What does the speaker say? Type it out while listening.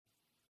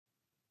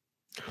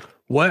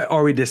What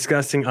are we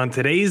discussing on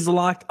today's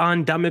Locked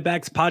On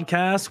Diamondbacks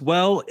podcast?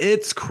 Well,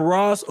 it's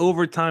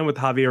crossover time with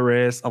Javier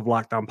Reyes of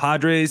Locked On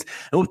Padres.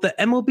 And with the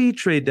MLB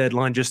trade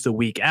deadline just a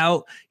week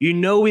out, you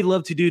know we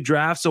love to do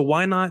drafts, so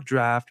why not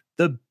draft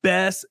the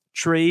best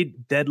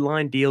trade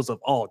deadline deals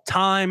of all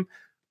time?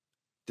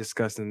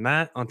 Discussing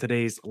that on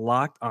today's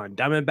Locked On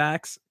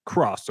Diamondbacks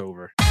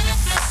crossover.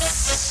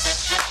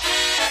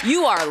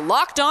 You are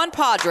Locked On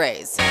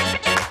Padres,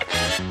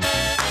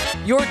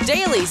 your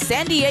daily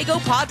San Diego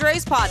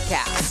Padres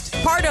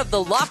podcast. Part of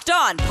the Locked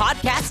On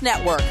Podcast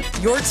Network,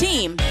 your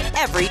team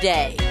every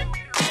day.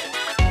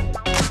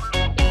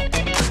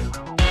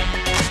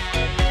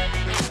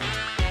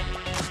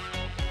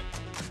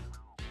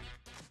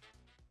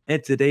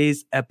 And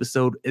today's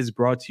episode is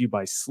brought to you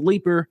by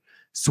Sleeper.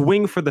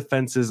 Swing for the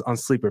fences on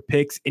Sleeper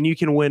Picks, and you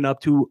can win up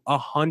to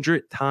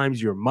 100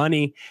 times your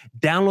money.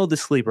 Download the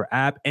Sleeper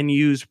app and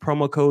use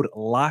promo code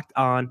Locked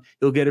On.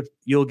 You'll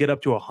get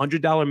up to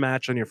 $100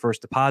 match on your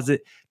first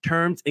deposit.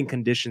 Terms and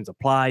conditions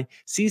apply.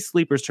 See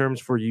Sleeper's terms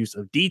for use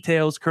of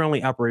details.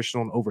 Currently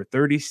operational in over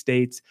 30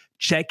 states.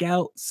 Check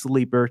out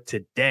Sleeper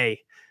today.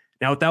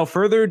 Now, without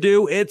further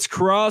ado, it's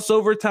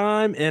crossover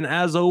time. And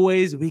as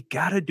always, we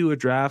got to do a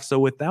draft. So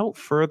without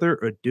further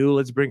ado,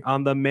 let's bring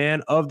on the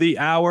man of the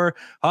hour,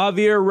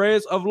 Javier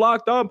Reyes of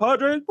Locked On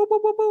Padres. Boo, boo,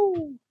 boo,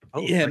 boo.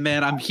 Oh, yeah,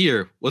 man, I'm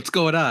here. What's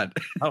going on?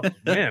 Oh,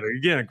 man, are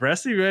you getting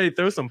aggressive? You ready to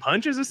throw some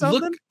punches or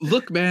something?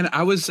 Look, man,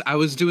 I was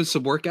doing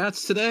some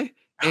workouts today,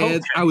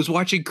 and I was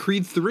watching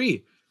Creed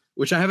 3.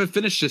 Which I haven't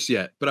finished just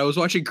yet, but I was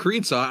watching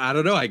Creed, so I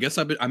don't know. I guess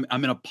I'm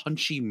in a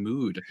punchy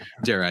mood,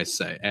 dare I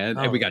say.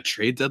 And we got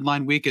trade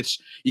deadline week.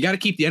 You got to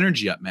keep the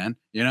energy up, man.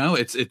 You know,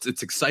 it's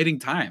exciting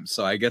times.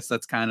 So I guess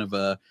that's kind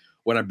of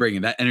what I'm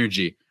bringing. That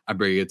energy I'm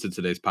bringing it to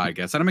today's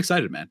podcast, and I'm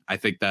excited, man. I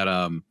think that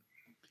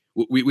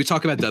we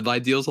talk about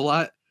deadline deals a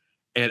lot,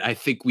 and I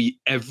think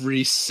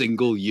every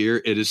single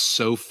year it is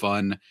so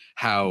fun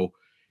how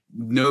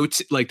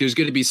like there's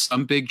going to be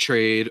some big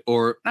trade,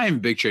 or not even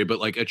big trade, but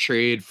like a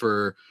trade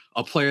for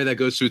a player that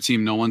goes to a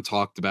team no one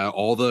talked about.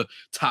 All the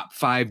top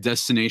 5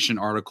 destination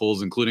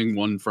articles, including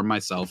one from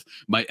myself,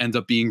 might end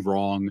up being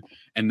wrong.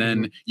 And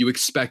then you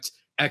expect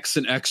X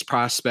and X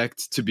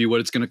prospect to be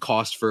what it's going to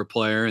cost for a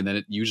player. And then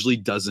it usually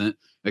doesn't,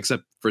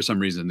 except for some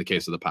reason in the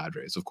case of the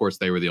Padres. Of course,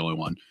 they were the only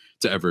one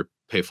to ever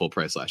pay full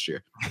price last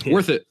year.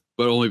 Worth it,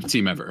 but only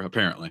team ever,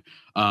 apparently.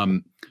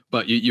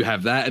 But you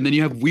have that. And then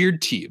you have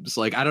weird teams.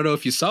 Like, I don't know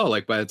if you saw,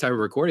 like by the time of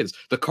recording this,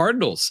 the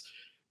Cardinals,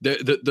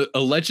 the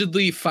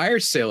allegedly fire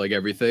sailing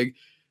everything,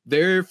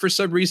 they're for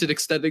some reason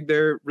extending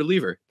their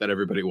reliever that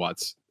everybody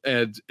wants,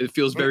 and it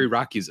feels very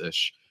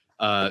Rockies-ish.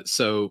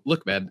 So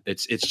look, man,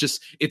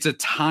 it's a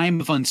time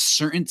of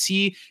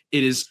uncertainty.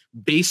 It is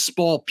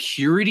baseball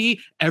purity.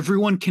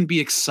 Everyone can be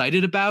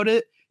excited about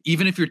it,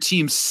 even if your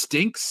team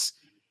stinks,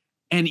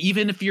 and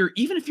even if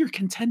you're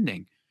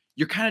contending.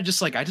 You're kind of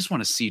just like, I just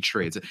want to see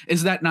trades.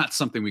 Is that not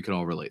something we can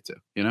all relate to?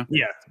 You know?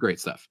 Yeah,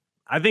 great stuff.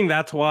 I think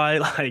that's why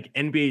like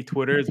NBA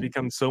Twitter has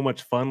become so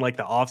much fun, like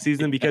the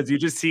offseason, because you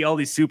just see all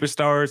these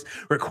superstars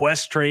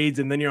request trades,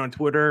 and then you're on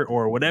Twitter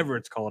or whatever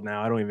it's called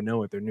now. I don't even know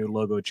what their new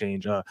logo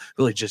change.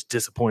 Really just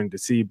disappointing to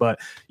see. But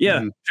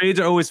yeah, trades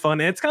are always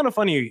fun. And it's kind of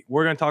funny.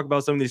 We're going to talk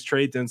about some of these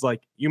trades, and it's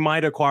like you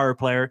might acquire a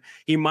player.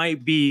 He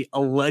might be a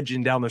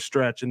legend down the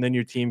stretch, and then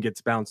your team gets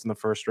bounced in the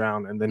first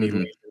round, and then he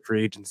leaves in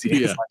free agency.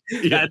 Yeah.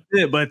 That's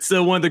it. But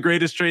still one of the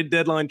greatest trade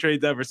deadline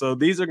trades ever. So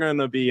these are going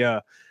to be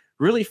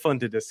really fun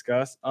to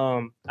discuss.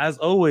 As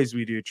always,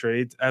 we do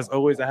trades. As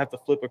always, I have to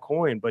flip a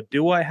coin. But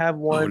do I have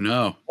one? Oh,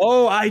 no.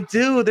 Oh, I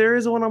do. There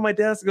is one on my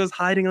desk that goes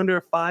hiding under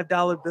a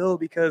 $5 bill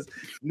because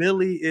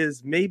Millie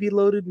is maybe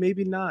loaded,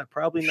 maybe not.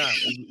 Probably not.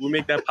 We'll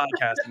make that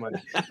podcast money.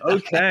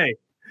 Okay.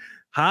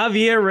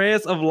 Javier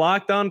Reyes of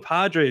Locked On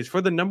Padres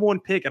for the number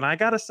 1 pick. And I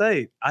got to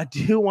say, I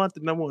do want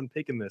the number 1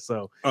 pick in this.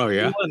 So, oh,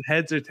 yeah. You want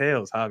heads or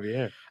tails,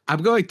 Javier?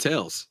 I'm going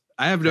tails.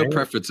 I have no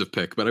preference of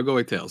pick, but I'm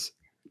going tails.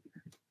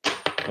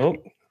 Oh.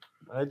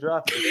 I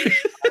dropped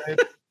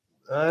it.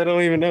 I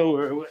don't even know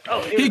where it went.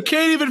 Oh, he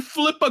can't even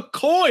flip a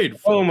coin.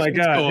 Folks. Oh, my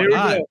God. Here we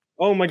go.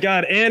 Oh, my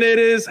God. And it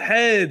is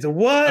heads.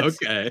 What?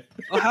 Okay.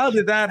 How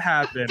did that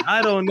happen?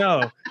 I don't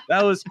know.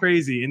 That was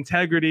crazy.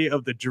 Integrity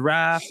of the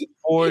draft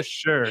for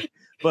sure.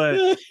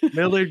 But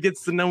Millard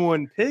gets the number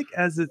 1 pick,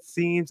 as it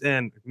seems.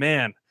 And,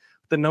 man,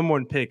 the number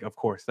 1 pick, of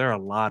course, there are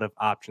a lot of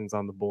options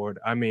on the board.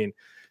 I mean,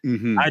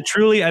 I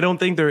don't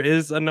think there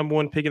is a number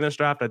 1 pick in this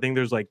draft. I think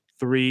there's like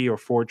 3 or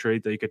 4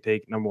 trades that you could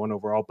take number 1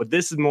 overall, but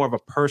this is more of a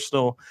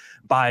personal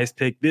bias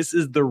pick. This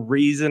is the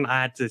reason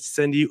I had to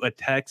send you a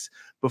text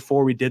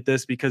before we did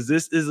this, because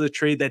this is a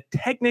trade that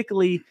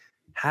technically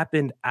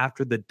happened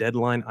after the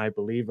deadline. I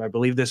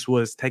believe this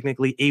was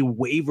technically a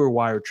waiver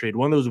wire trade.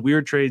 One of those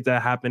weird trades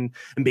that happened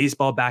in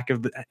baseball back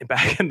in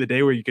the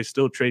day where you could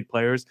still trade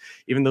players,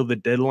 even though the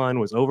deadline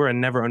was over. I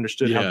never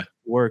understood how it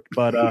worked,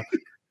 but,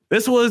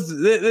 This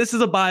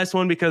is a biased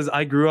one because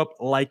I grew up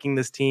liking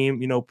this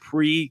team,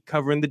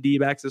 pre-covering the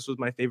D-backs. This was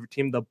my favorite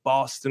team, the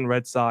Boston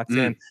Red Sox.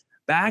 And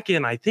back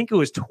in, I think it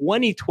was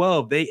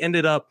 2012, they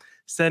ended up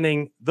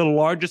sending the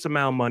largest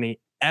amount of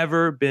money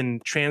ever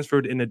been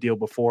transferred in a deal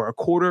before.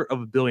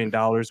 $250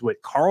 million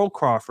with Carl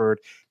Crawford,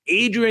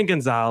 Adrian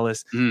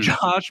Gonzalez,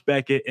 Josh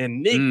Beckett,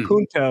 and Nick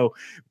Punto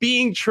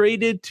being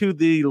traded to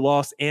the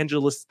Los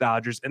Angeles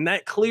Dodgers. And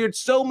that cleared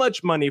so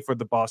much money for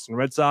the Boston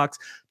Red Sox,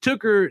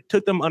 took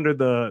them under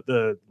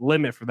the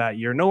limit for that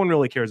year. No one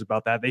really cares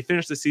about that. They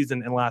finished the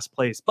season in last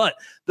place. But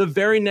the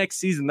very next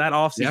season, that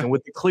offseason,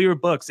 with the clear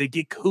books, they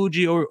get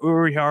Koji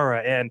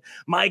Urihara and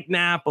Mike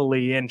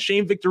Napoli and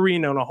Shane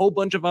Victorino and a whole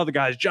bunch of other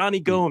guys, Johnny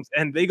Gomes,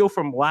 and they go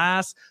from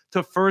last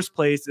to first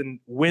place and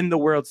win the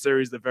World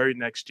Series the very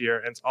next year.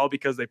 And it's all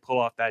because they pull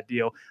off that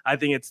deal. I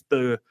think it's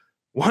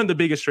one of the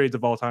biggest trades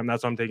of all time.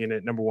 That's why I'm taking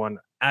it number one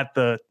at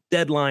the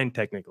deadline,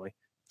 technically.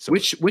 So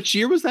which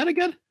year was that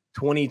again?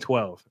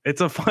 2012.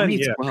 It's a fun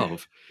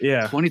 2012.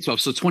 Yeah.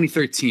 2012. So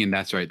 2013,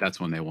 that's right. That's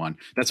when they won.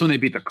 That's when they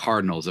beat the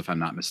Cardinals, if I'm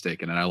not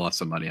mistaken. And I lost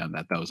some money on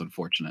that. That was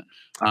unfortunate.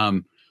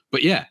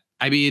 But yeah,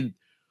 I mean,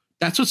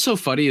 that's what's so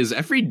funny is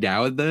every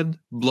now and then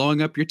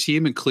blowing up your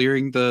team and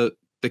clearing the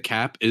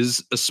cap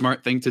is a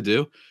smart thing to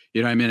do.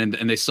 You know what I mean?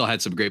 And they still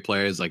had some great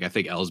players. Like I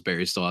think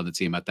Ellsbury's still on the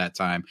team at that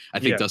time. I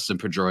think Dustin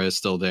Pedroia is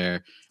still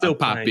there. Still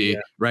Poppy,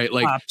 right?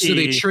 Like Poppy. So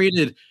they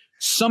traded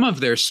some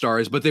of their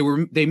stars, but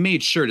they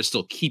made sure to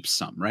still keep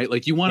some, right?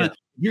 Like you're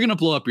gonna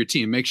blow up your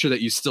team. Make sure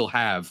that you still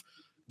have.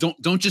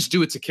 Don't just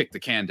do it to kick the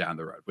can down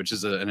the road, which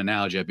is an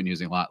analogy I've been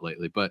using a lot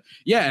lately. But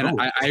yeah, and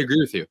I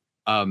agree with you.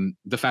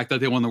 The fact that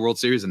they won the World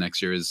Series the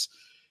next year is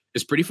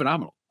pretty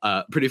phenomenal.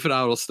 Pretty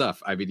phenomenal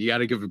stuff. I mean, you got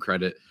to give them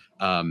credit,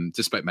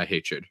 despite my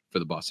hatred for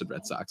the Boston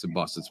Red Sox and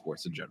Boston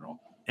sports in general.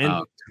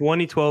 And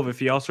 2012,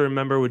 if you also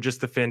remember, with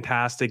just the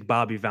fantastic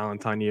Bobby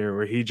Valentine year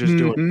where he just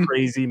doing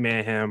crazy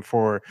mayhem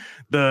for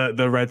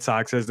the Red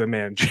Sox as the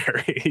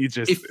manager.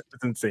 It's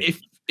insane.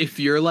 If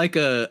you're like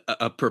a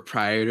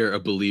proprietor, a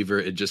believer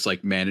in just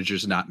like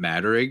managers not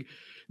mattering,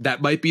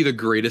 that might be the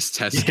greatest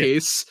test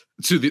case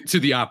to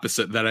the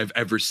opposite that I've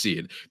ever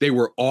seen. They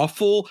were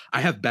awful.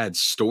 I have bad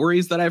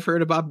stories that I've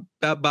heard about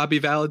Bobby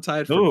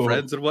Valentine from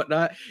friends and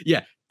whatnot.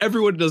 Yeah.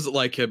 Everyone doesn't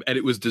like him, and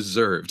it was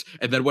deserved.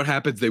 And then what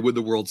happens? They win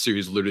the World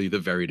Series literally the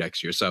very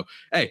next year. So,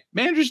 hey,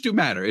 managers do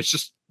matter. It's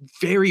just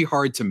very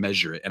hard to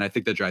measure it, and I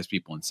think that drives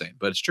people insane.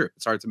 But it's true.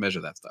 It's hard to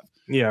measure that stuff.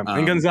 Yeah,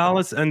 and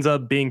Gonzalez ends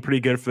up being pretty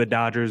good for the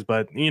Dodgers,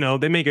 but,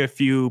 they make a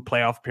few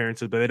playoff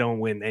appearances, but they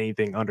don't win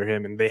anything under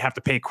him, and they have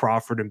to pay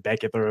Crawford and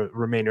Beckett the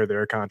remainder of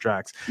their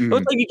contracts. It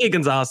looks like you get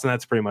Gonzalez, and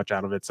that's pretty much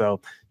out of it.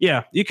 So,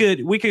 yeah, we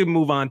could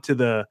move on to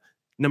the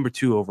number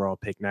 2 overall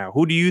pick now.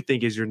 Who do you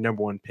think is your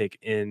number 1 pick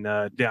in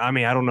I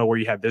don't know where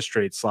you have this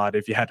trade slot,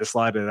 if you had to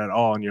slide it at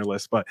all on your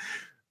list, but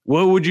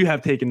what would you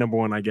have taken number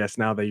 1, I guess,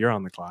 now that you're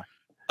on the clock?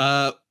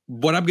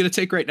 What I'm going to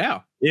take right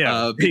now.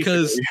 Yeah.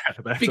 Because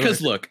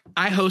look,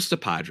 I host a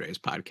Padres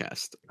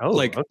podcast. Oh,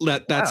 like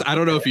that's, I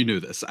don't know if you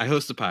knew this. I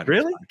host a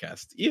Padres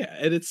podcast. Yeah.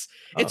 And it's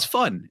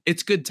fun.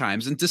 It's good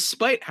times. And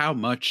despite how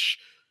much,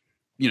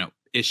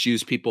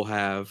 issues people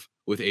have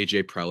with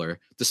AJ Preller,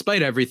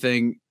 despite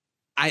everything,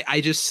 I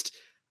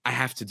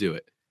have to do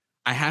it.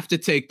 I have to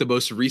take the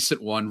most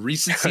recent one,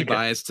 recency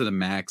bias to the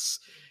max.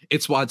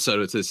 It's Juan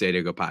Soto to the San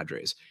Diego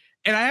Padres.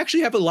 And I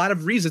actually have a lot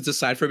of reasons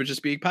aside from it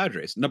just being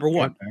Padres. Number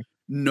one,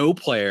 no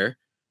player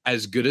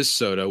as good as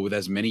Soto with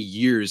as many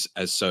years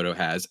as Soto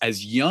has,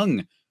 as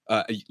young,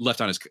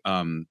 left on his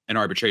in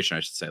arbitration,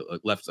 I should say,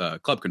 left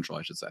club control,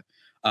 I should say.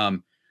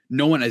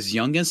 No one as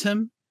young as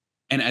him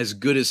and as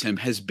good as him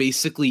has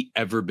basically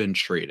ever been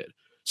traded.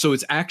 So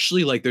it's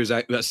actually like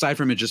aside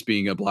from it just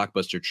being a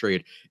blockbuster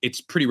trade, it's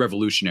pretty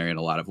revolutionary in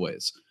a lot of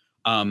ways.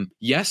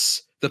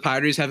 Yes, the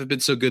Padres haven't been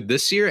so good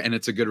this year, and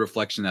it's a good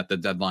reflection that the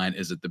deadline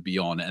isn't the be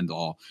all and end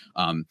all.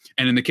 And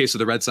in the case of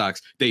the Red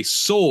Sox, they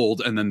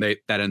sold, and then that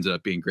ended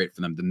up being great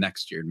for them the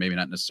next year, maybe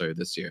not necessarily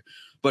this year.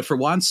 But for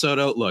Juan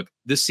Soto, look,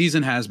 this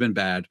season has been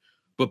bad.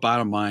 But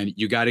bottom line,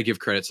 you got to give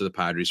credit to the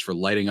Padres for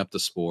lighting up the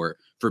sport,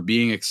 for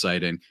being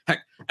exciting. Heck,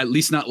 at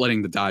least not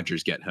letting the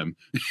Dodgers get him.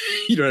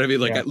 You know what I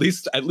mean? Like at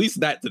least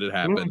that didn't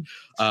happen.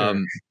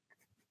 Sure.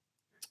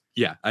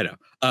 Yeah, I know.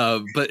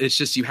 But it's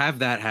just you have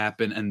that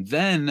happen, and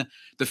then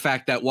the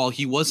fact that while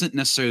he wasn't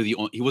necessarily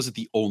he wasn't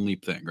the only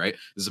thing, right?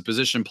 As a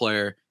position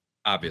player,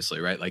 obviously,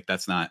 right? Like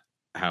that's not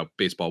how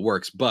baseball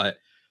works, but.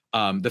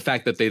 The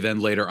fact that they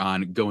then later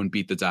on go and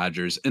beat the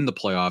Dodgers in the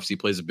playoffs, he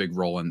plays a big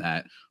role in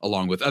that,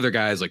 along with other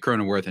guys like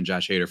Cronenworth and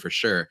Josh Hader for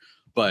sure.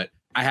 But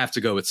I have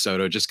to go with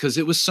Soto just because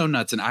it was so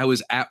nuts. And I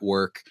was at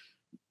work,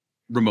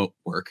 remote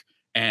work,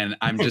 and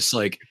I'm just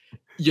like,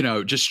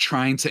 just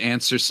trying to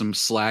answer some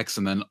slacks.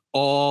 And then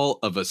all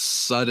of a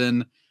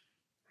sudden,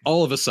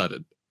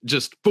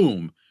 just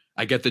boom,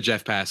 I get the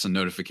Jeff Passan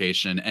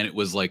notification, and it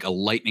was like a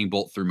lightning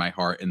bolt through my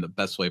heart in the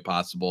best way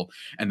possible.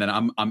 And then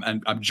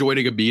I'm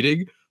joining a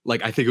meeting.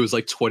 Like, I think it was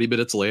like 20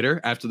 minutes later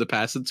after the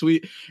Passan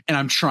tweet, and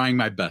I'm trying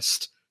my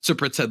best to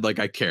pretend like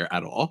I care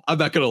at all. I'm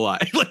not going to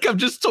lie. Like, I'm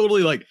just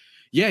totally like,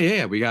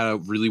 yeah. We got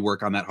to really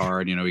work on that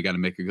hard. We got to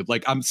make a good,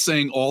 like, I'm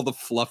saying all the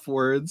fluff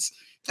words,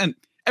 and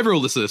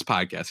everyone listen to this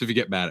podcast if you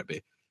get mad at me.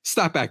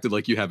 Stop acting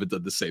like you haven't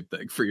done the same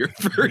thing for your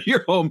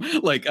home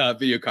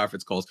video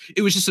conference calls.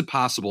 It was just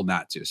impossible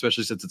not to,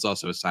 especially since it's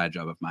also a side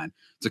job of mine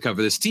to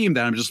cover this team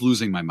that I'm just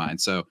losing my mind.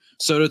 So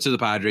Soto to the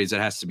Padres, it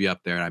has to be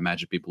up there. And I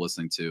imagine people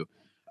listening to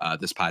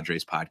this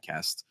Padres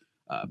podcast,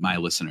 my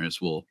listeners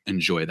will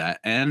enjoy that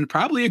and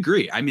probably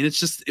agree. I mean,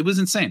 it was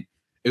insane.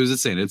 It was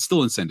insane. It's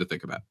still insane to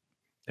think about.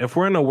 If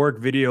we're in a work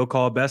video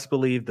call, best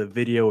believe the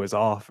video is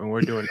off and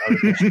we're doing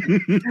other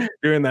things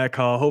during that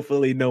call.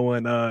 Hopefully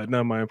none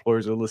of my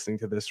employers are listening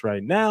to this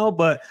right now.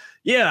 But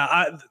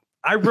yeah,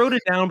 I wrote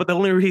it down, but the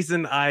only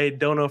reason I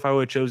don't know if I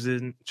would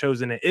have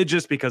chosen it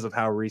just because of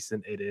how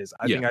recent it is.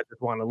 I think I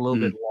just want a little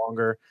bit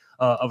longer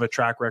of a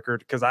track record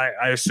because I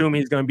assume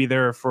he's going to be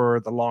there for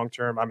the long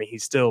term. I mean,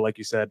 he's still, like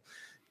you said,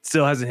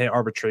 still hasn't hit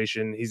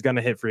arbitration. He's going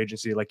to hit free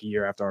agency like a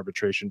year after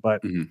arbitration,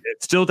 but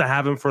it's still to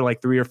have him for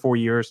like 3 or 4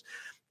 years.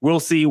 We'll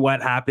see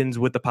what happens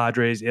with the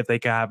Padres if they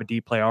can have a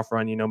deep playoff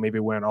run, maybe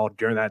win all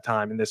during that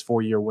time in this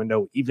 4-year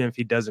window, even if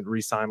he doesn't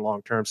re-sign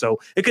long-term. So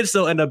it could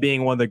still end up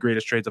being one of the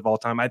greatest trades of all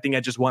time. I think I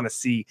just want to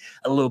see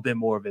a little bit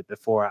more of it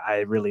before I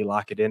really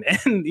lock it in.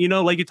 And,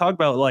 like you talked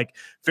about, like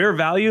fair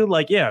value,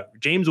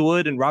 James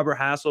Wood and Robert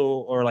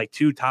Hassel are like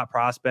 2 top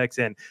prospects,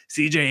 and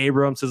CJ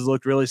Abrams has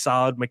looked really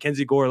solid.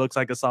 Mackenzie Gore looks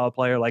like a solid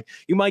player. Like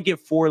you might get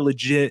 4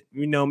 legit,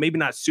 maybe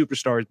not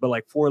superstars, but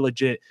like 4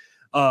 legit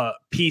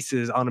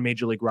pieces on a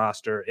major league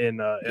roster in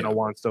a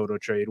Juan Soto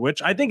trade,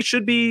 which I think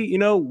should be,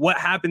 what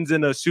happens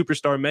in a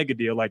superstar mega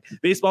deal. Like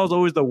baseball is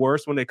always the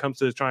worst when it comes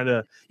to trying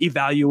to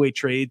evaluate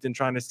trades and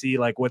trying to see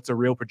like what's a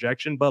real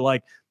projection. But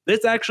like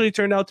this actually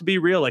turned out to be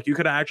real. Like you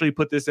could have actually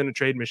put this in a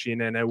trade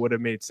machine and it would have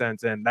made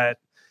sense. And that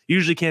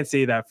usually can't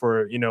say that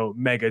for,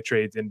 mega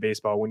trades in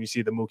baseball when you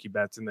see the Mookie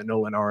Betts and the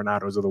Nolan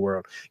Arenados of the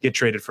world get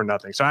traded for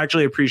nothing. So I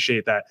actually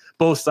appreciate that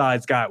both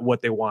sides got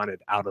what they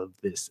wanted out of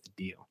this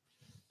deal.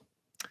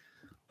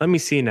 Let me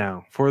see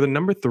now for the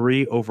number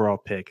 3 overall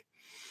pick.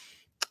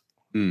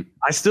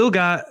 I still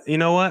got,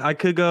 I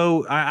could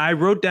go. I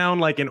wrote down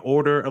like an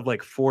order of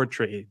like 4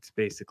 trades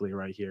basically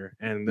right here.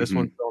 And this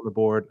one's on the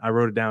board. I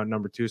wrote it down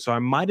number 2. So I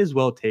might as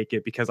well take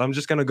it because I'm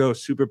just going to go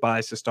super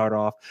biased to start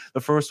off.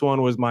 The first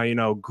one was my,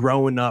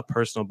 growing up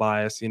personal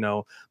bias,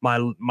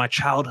 my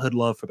childhood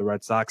love for the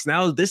Red Sox.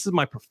 Now this is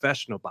my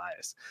professional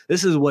bias.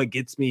 This is what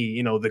gets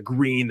me, the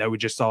green that we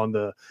just saw in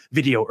the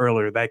video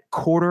earlier. That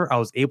quarter I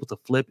was able to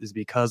flip is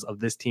because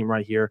of this team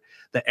right here,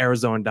 the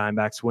Arizona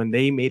Diamondbacks, when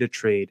they made a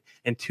trade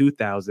in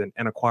 2000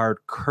 and acquired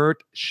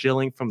Curt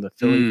Schilling from the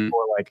Phillies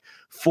for like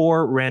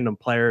 4 random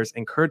players,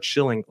 and Curt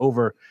Schilling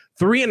over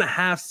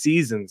 3.5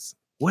 seasons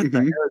with the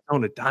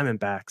Arizona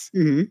Diamondbacks.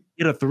 He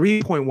had a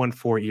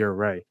 3.14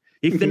 ERA.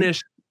 He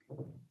finished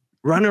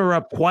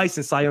runner-up twice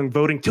in Cy Young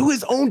voting to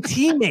his own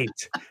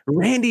teammate,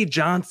 Randy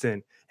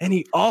Johnson. And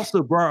he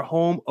also brought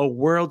home a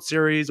World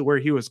Series where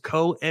he was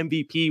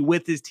co-MVP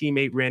with his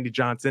teammate Randy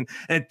Johnson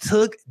and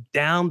took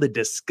down the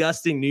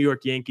disgusting New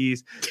York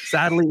Yankees.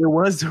 Sadly,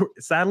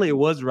 it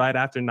was right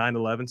after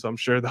 9/11, so I'm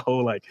sure the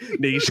whole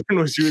nation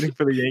was rooting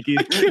for the Yankees.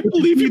 I can't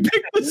believe you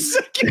picked the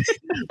second.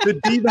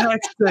 The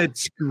D-backs said,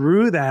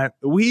 "Screw that.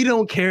 We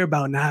don't care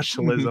about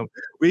nationalism.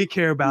 We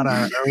care about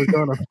our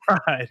Arizona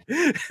pride."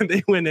 And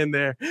they went in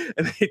there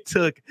and they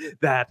took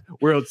that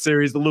World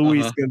Series.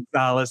 Luis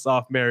Gonzalez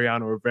off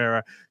Mariano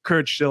Rivera.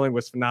 Curt Schilling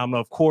was phenomenal.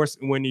 Of course,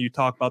 when you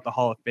talk about the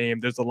Hall of Fame,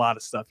 there's a lot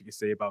of stuff you can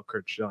say about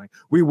Curt Schilling.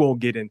 We won't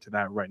get into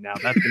that right now.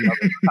 That's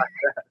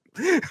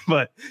another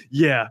But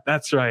yeah,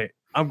 that's right.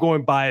 I'm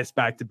going biased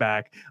back to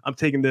back. I'm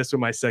taking this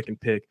with my second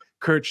pick.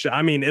 You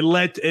got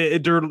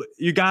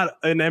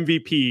an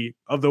MVP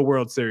of the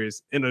World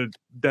Series in a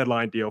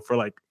deadline deal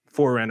for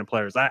 4 random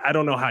players. I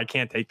don't know how I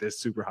can't take this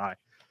super high.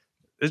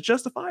 It's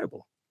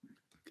justifiable.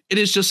 It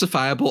is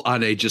justifiable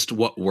on a just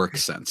what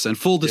works sense. And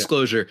full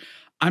disclosure,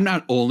 I'm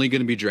not only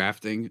going to be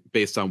drafting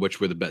based on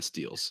which were the best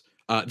deals.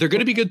 They're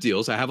going to be good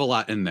deals. I have a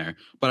lot in there,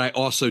 but I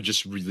also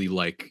just really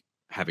like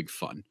having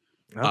fun.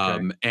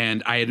 Okay.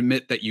 And I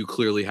admit that you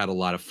clearly had a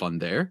lot of fun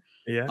there.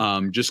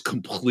 Yeah. Just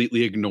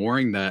completely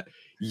ignoring that.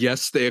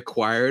 Yes, they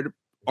acquired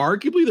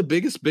arguably the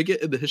biggest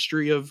bigot in the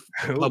history of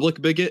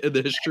public bigot in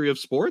the history of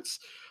sports.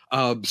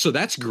 So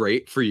that's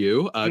great for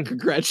you.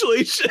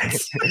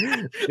 Congratulations.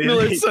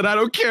 Millard said, "I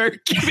don't care.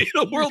 Give me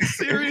the World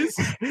Series."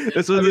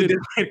 This was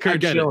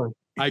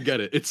I get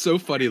it. It's so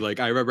funny.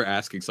 I remember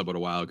asking someone a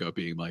while ago,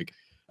 being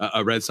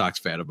a Red Sox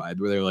fan of mine,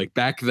 where they were like,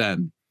 back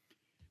then,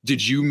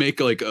 did you make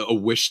a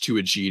wish to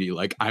a genie?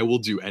 I will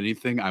do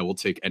anything. I will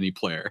take any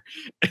player.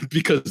 And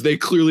because they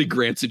clearly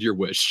granted your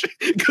wish,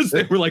 because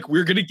they were like,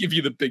 we're going to give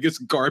you the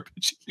biggest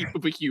garbage heap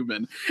of a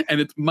human.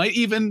 And it might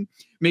even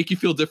make you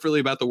feel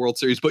differently about the World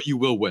Series, but you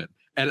will win.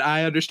 And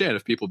I understand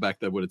if people back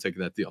then would have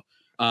taken that deal.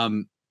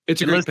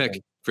 It's a great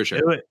pick for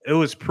sure. It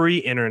was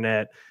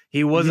pre-internet.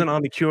 He wasn't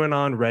on the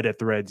QAnon Reddit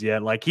threads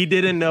yet. He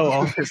didn't know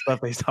all this stuff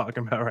he's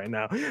talking about right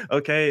now.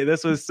 Okay,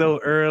 this was so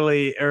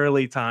early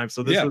time.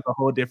 So this was a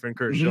whole different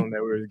Curt Schilling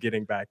that we were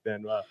getting back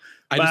then.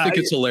 I just think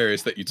it's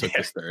hilarious that you took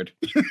this third.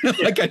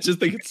 I just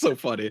think it's so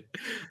funny.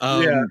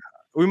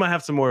 We might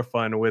have some more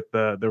fun with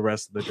the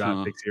rest of the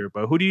draft picks here.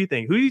 But who do you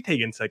think? Who are you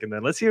taking second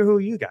then? Let's hear who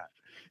you got.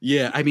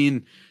 Yeah, I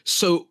mean,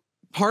 so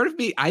part of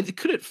me, I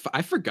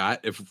forgot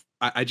if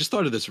I just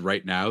thought of this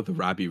right now, the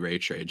Robbie Ray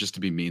trade, just to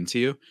be mean to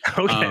you.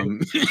 Okay.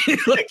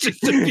 Like just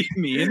to be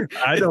mean,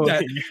 I don't.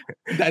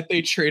 that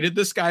they traded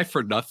this guy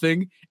for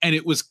nothing, and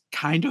it was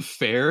kind of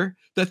fair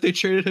that they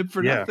traded him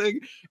for Yeah. nothing,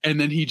 and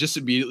then he just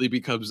immediately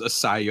becomes a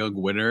Cy Young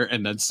winner,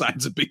 and then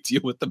signs a big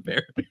deal with the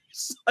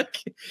Mariners.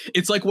 Like,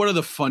 it's like one of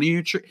the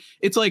funnier.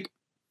 It's like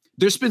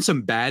there's been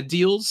some bad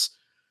deals.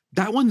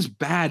 That one's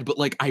bad, but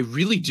like I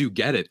really do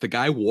get it. The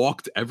guy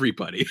walked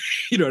everybody.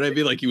 You know what I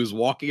mean? Like he was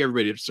walking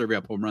everybody, serving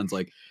up home runs.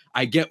 Like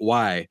I get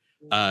why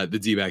the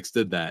D-backs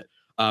did that.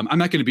 I'm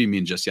not going to be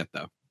mean just yet,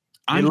 though.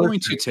 I'm going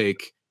to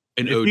take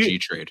an OG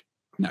trade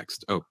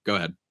next. Oh, go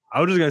ahead.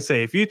 I was just going to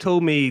say, if you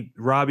told me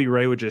Robbie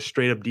Ray would just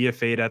straight up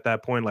DFA'd at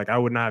that point, like I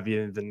would not have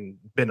even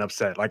been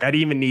upset. Like I'd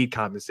even need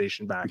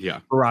compensation back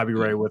for Robbie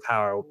Ray with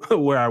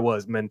where I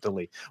was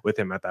mentally with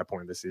him at that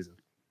point in the season.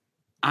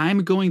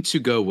 I'm going to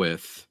go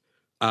with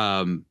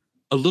a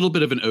little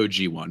bit of an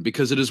OG one,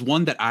 because it is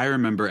one that I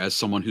remember as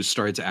someone who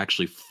started to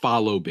actually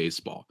follow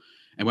baseball.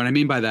 And what I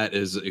mean by that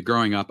is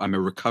growing up, I'm a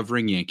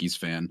recovering Yankees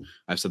fan.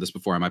 I've said this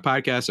before on my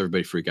podcast.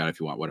 Everybody freak out if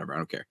you want, whatever. I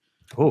don't care.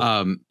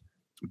 Cool.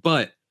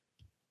 But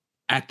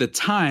at the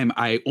time,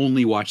 I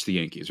only watched the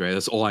Yankees, right?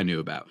 That's all I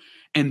knew about.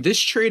 And this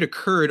trade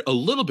occurred a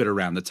little bit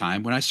around the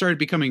time when I started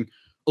becoming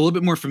a little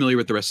bit more familiar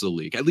with the rest of the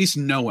league, at least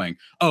knowing,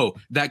 oh,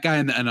 that guy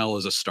in the NL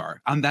is a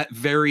star on that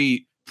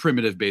very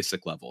primitive,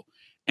 basic level.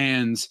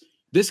 And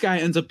this guy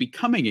ends up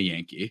becoming a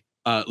Yankee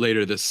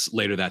later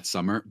that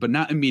summer, but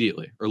not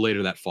immediately, or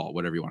later that fall,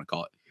 whatever you want to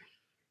call it.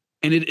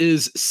 And it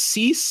is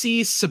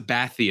CC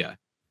Sabathia,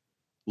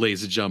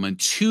 ladies and gentlemen,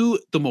 to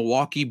the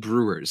Milwaukee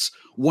Brewers.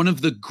 One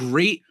of the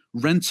great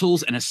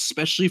rentals, and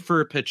especially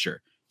for a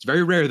pitcher. It's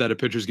very rare that a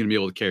pitcher is going to be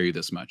able to carry you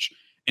this much.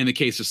 In the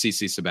case of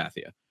CC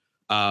Sabathia,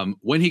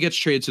 when he gets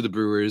traded to the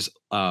Brewers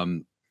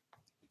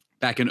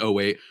back in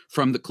 2008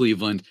 from the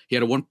Cleveland, he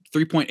had a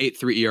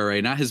 3.83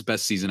 ERA, not his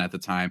best season at the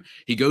time.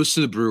 He goes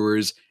to the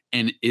Brewers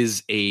and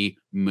is a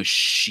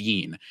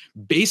machine,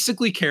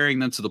 basically carrying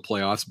them to the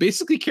playoffs,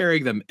 basically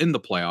carrying them in the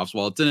playoffs.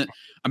 While it didn't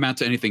amount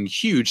to anything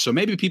huge. So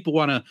maybe people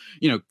want to,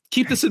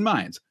 keep this in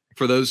mind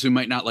for those who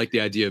might not like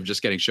the idea of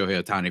just getting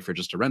Shohei Ohtani for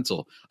just a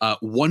rental.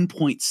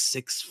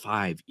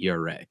 1.65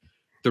 ERA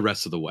the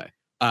rest of the way,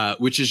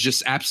 which is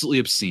just absolutely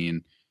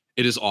obscene.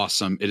 It is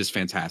awesome. It is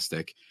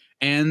fantastic.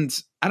 And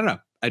I don't know.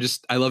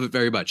 I love it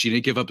very much. He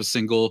didn't give up a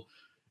single,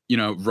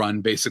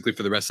 run basically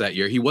for the rest of that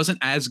year. He wasn't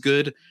as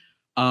good.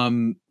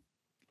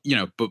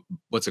 But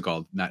what's it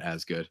called? Not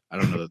as good. I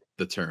don't know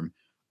the term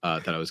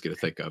that I was going to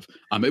think of.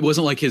 It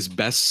wasn't like his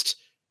best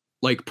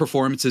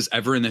performances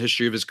ever in the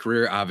history of his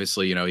career.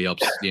 Obviously, he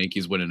helps the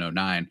Yankees win in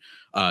 2009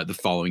 the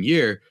following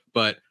year.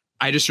 But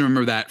I just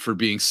remember that for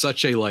being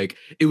such a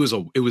it was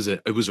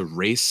a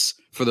race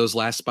for those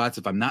last spots.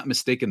 If I'm not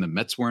mistaken, the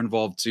Mets were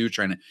involved too,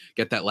 trying to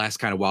get that last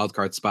kind of wild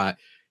card spot.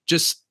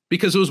 Just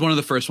because it was one of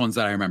the first ones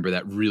that I remember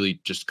that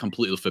really just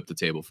completely flipped the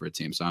table for a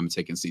team. So I'm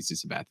taking CC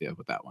Sabathia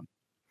with that one.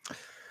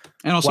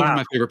 And also one of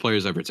my favorite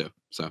players ever too.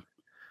 So,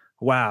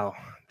 wow,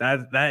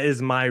 that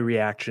is my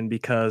reaction,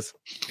 because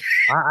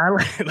I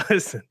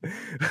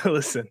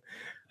listen.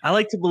 I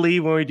like to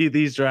believe when we do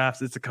these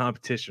drafts, it's a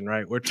competition,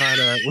 right? We're trying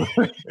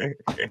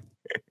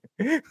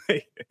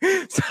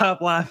to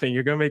stop laughing.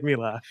 You're gonna make me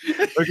laugh.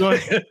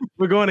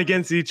 We're going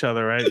against each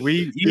other, right?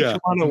 We each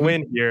want to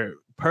win here.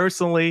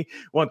 Personally,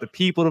 want the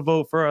people to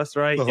vote for us,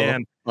 right?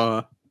 And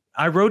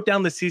I wrote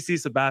down the CC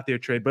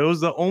Sabathia trade, but it was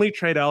the only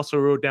trade I also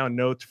wrote down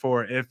notes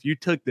for. If you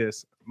took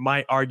this,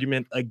 my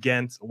argument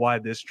against why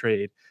this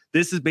trade.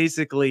 This is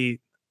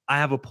basically, I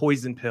have a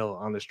poison pill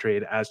on this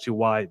trade as to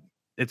why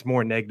it's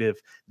more negative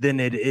than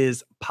it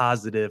is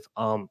positive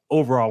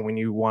overall when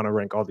you want to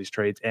rank all these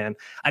trades. And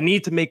I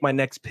need to make my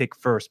next pick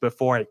first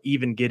before I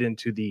even get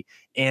into the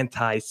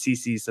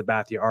anti-CC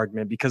Sabathia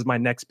argument, because my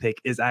next pick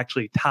is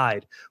actually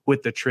tied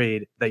with the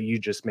trade that you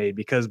just made,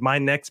 because my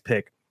next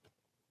pick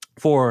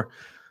for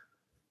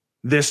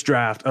this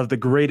draft of the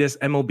greatest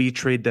MLB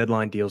trade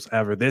deadline deals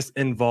ever, this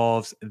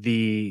involves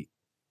the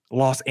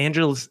Los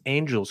Angeles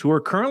Angels, who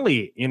are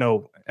currently, in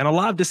a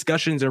lot of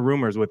discussions and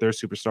rumors with their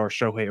superstar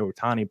Shohei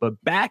Ohtani.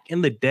 But back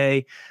in the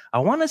day, I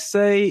want to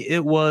say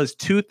it was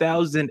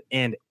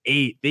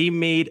 2008, they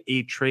made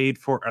a trade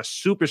for a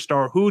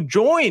superstar who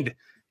joined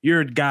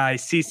your guy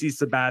CC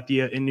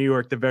Sabathia in New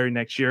York the very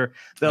next year.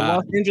 The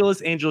Los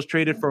Angeles Angels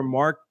traded for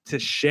Mark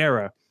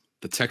Teixeira.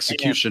 The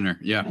Texecutioner,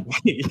 yeah.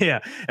 Yeah.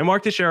 And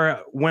Mark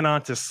Teixeira went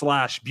on to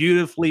slash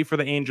beautifully for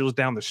the Angels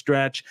down the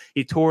stretch.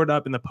 He tore it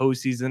up in the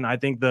postseason. I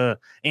think the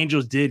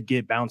Angels did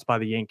get bounced by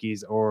the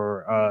Yankees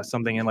or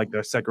something in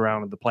the second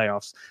round of the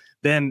playoffs.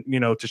 Then,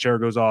 Teixeira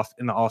goes off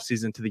in the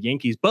offseason to the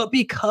Yankees. But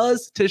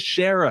because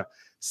Teixeira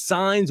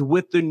signs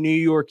with the New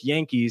York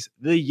Yankees,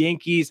 the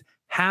Yankees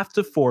have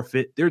to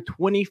forfeit their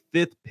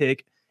 25th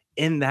pick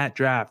in that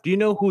draft. Do you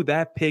know who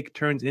that pick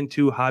turns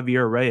into?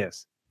 Javier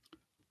Reyes.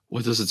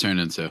 What does it turn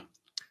into?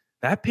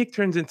 That pick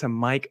turns into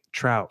Mike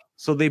Trout.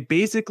 So they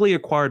basically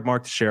acquired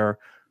Mark Teixeira,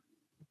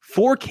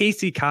 for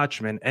Casey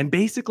Kotchman and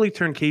basically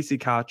turned Casey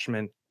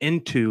Kotchman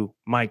into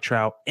Mike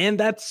Trout. And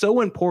that's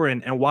so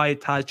important, and why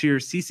it ties to your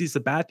CC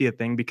Sabathia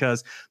thing,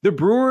 because the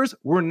Brewers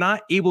were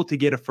not able to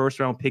get a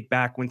first-round pick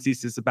back when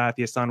CC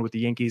Sabathia signed with the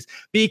Yankees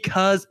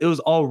because it was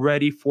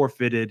already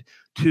forfeited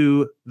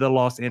to the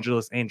Los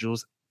Angeles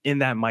Angels in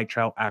that Mike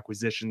Trout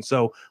acquisition.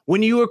 So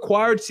when you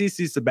acquired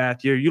CC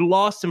Sabathia, you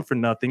lost him for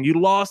nothing. You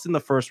lost in the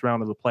first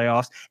round of the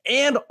playoffs.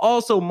 And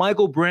also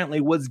Michael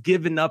Brantley was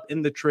given up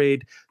in the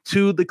trade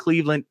to the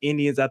Cleveland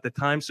Indians at the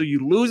time. So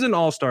you lose an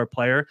all-star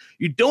player.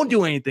 You don't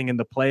do anything in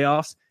the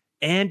playoffs,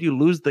 and you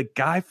lose the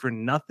guy for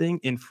nothing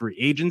in free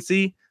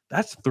agency.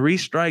 That's 3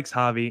 strikes,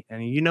 Javi.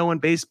 And you know, in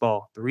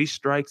baseball, 3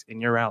 strikes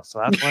and you're out. So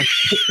that's why.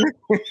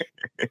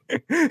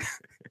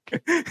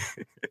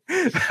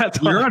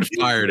 You're on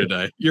fire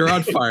today. You're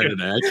on fire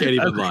today. I can't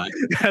even lie.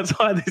 That's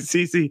why the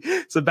CC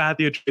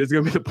Sabathia trade is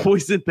going to be the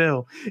poison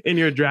pill in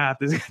your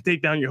draft. It's going to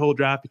take down your whole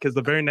draft, because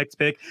the very next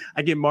pick,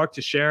 I get Mark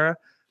Teixeira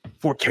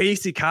for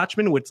Casey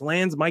Kotchman, which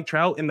lands Mike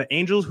Trout in the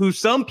Angels, who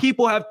some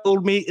people have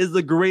told me is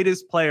the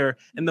greatest player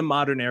in the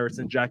modern era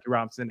since Jackie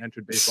Robinson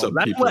entered baseball.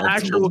 Some people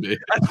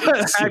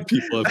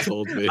have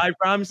told me. I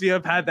promise you,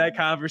 I've had that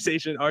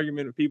conversation,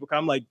 argument with people.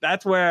 I'm like,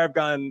 that's where I've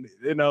gone.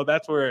 You know,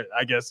 that's where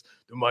I guess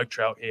the Mike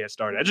Trout has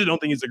started. I just don't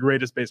think he's the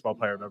greatest baseball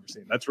player I've ever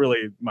seen. That's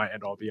really my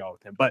end all be all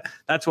with him. But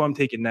that's who I'm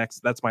taking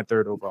next. That's my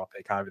 3rd overall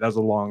pick, Javi. That was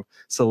a long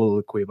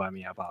soliloquy by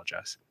me. I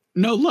apologize.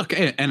 No, look,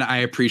 and I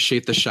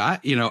appreciate the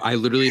shot. You know, I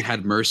literally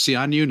had mercy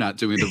on you not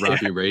doing the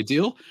Robbie Ray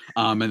deal.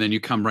 And then you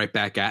come right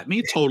back at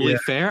me. Totally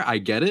fair. I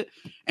get it.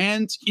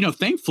 And, you know,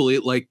 thankfully,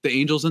 like, the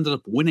Angels ended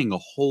up winning a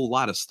whole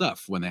lot of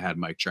stuff when they had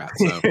Mike Trout.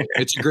 So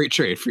it's a great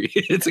trade for you.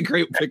 It's a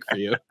great pick for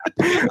you.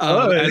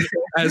 As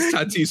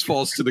Tatis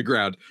falls to the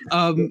ground.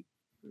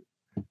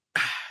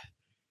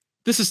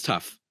 This is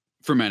tough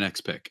for my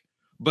next pick,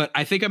 but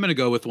I think I'm going to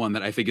go with one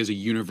that I think is a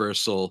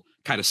universal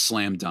kind of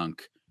slam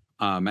dunk.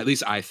 At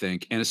least I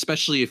think, and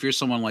especially if you're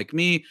someone like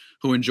me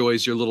who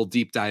enjoys your little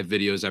deep dive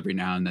videos every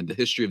now and then, the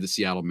history of the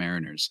Seattle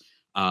Mariners,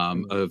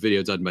 a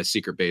video done by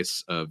Secret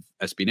Base of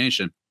SB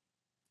Nation.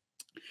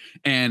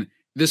 And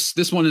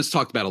this one is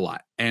talked about a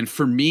lot. And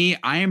for me,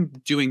 I am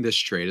doing this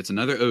trade. It's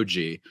another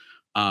OG,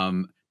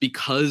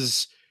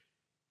 because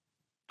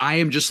I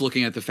am just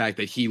looking at the fact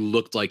that he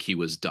looked like he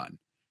was done,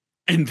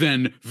 and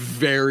then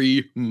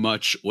very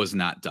much was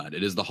not done.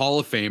 It is the Hall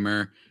of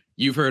Famer.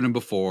 You've heard him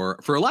before.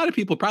 For a lot of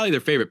people, probably their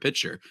favorite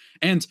pitcher.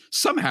 And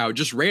somehow,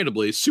 just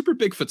randomly, super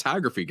big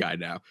photography guy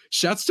now.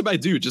 Shouts to my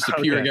dude just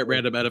appearing at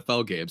random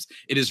NFL games.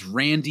 It is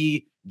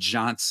Randy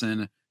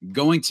Johnson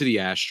going to the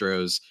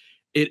Astros.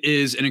 It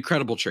is an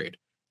incredible trade.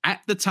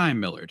 At the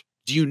time, Millard,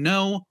 do you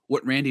know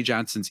what Randy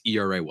Johnson's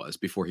ERA was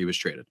before he was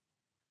traded?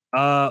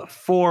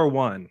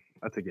 4.1.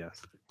 That's a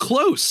guess.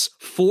 Close.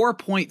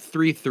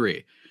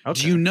 4.33. Okay.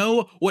 Do you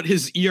know what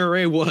his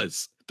ERA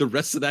was the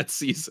rest of that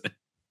season?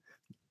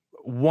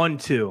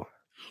 1.2.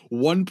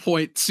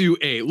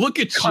 1.28. Look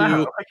at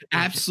you,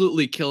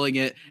 absolutely killing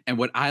it. And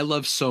what I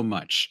love so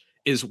much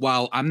is,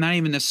 while I'm not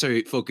even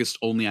necessarily focused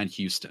only on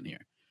Houston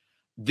here,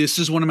 this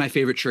is one of my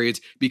favorite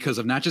trades because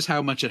of not just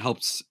how much it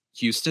helps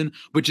Houston,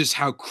 but just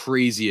how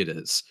crazy it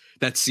is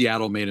that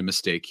Seattle made a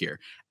mistake here.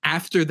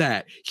 After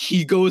that,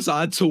 he goes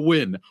on to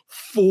win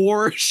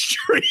 4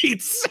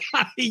 straight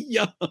Cy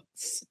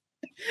Youngs.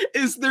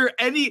 Is there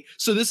any?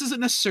 So this isn't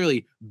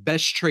necessarily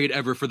best trade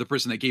ever for the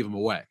person that gave him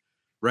away,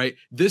 right?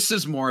 This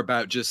is more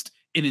about just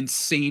an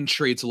insane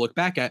trade to look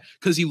back at,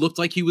 because he looked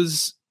like he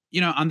was,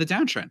 on the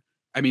downtrend.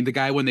 I mean, the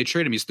guy, when they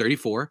trade him, he's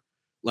 34.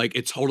 Like,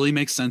 it totally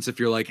makes sense if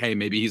you're like, hey,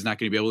 maybe he's not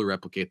going to be able to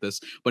replicate this.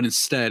 But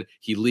instead,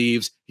 he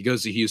leaves, he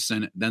goes to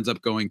Houston, ends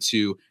up going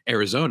to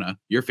Arizona,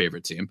 your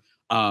favorite team,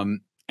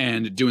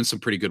 and doing some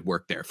pretty good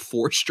work there.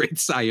 4 straight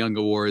Cy Young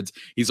awards.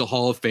 He's a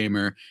Hall of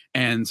Famer.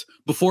 And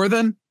before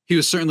then, he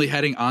was certainly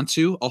heading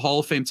onto a Hall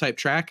of Fame type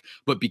track.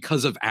 But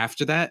because of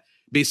after that,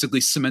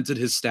 basically cemented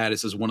his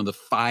status as one of the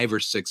 5 or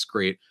 6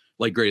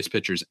 greatest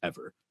pitchers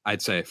ever,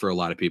 I'd say, for a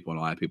lot of people in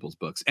a lot of people's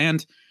books.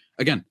 And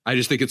again, I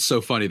just think it's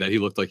so funny that he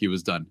looked like he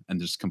was done and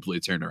just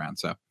completely turned around.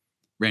 So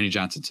Randy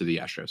Johnson to the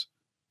Astros.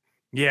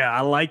 Yeah,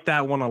 I like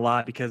that one a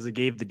lot because it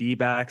gave the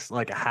D-backs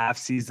like a half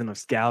season of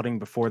scouting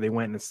before they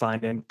went and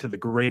signed into the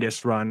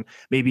greatest run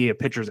maybe a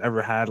pitcher's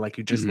ever had, like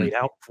you just laid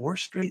out. 4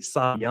 straight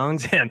Cy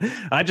Youngs. And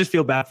I just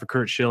feel bad for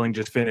Curt Schilling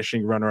just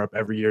finishing runner-up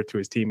every year to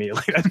his teammate.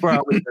 Like, that's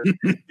probably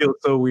feels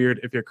so weird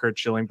if you're Curt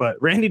Schilling. But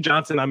Randy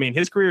Johnson, I mean,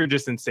 his career is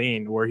just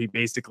insane, where he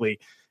basically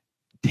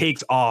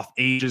takes off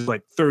ages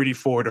like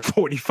 34 to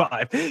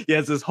 45. He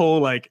has this whole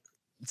like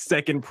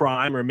second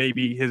prime, or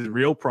maybe his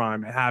real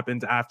prime, it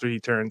happens after he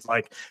turns,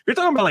 like, if you're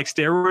talking about like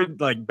steroid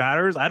like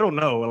batters, I don't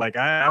know, like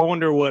I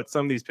wonder what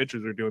some of these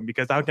pitchers are doing,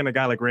 because how can a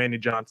guy like Randy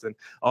Johnson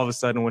all of a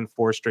sudden win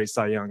 4 straight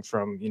Cy Youngs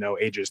from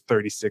ages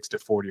 36 to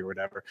 40 or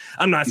whatever?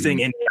 I'm not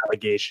saying any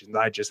allegations,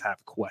 I just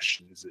have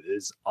questions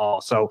is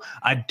all. So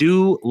I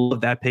do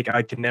love that pick.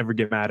 I can never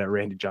get mad at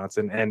Randy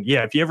Johnson. And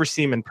yeah, if you ever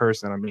see him in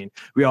person, I mean,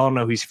 we all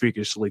know he's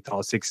freakishly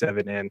tall,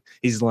 6'7", and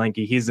he's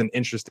lanky. He's an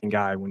interesting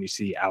guy when you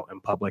see out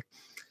in public.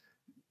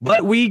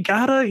 But we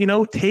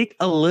gotta, take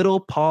a little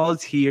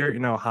pause here,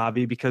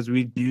 Javi, because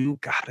we do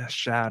gotta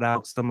shout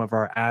out some of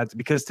our ads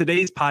because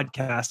today's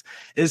podcast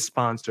is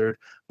sponsored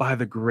by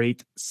the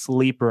great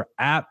Sleeper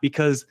app.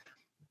 Because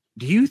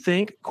do you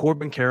think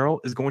Corbin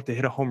Carroll is going to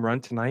hit a home run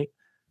tonight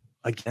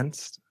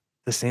against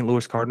the St.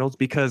 Louis Cardinals?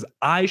 Because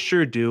I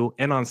sure do.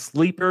 And on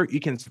Sleeper, you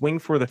can swing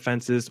for the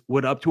fences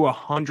with up to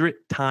 100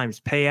 times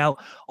payout.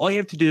 All you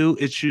have to do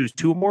is choose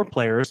 2 or more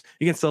players.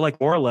 You can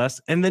select more or less,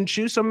 and then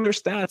choose some of their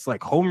stats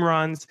like home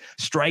runs,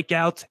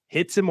 strikeouts,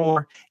 hits, and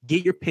more.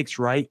 Get your picks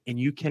right, and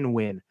you can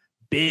win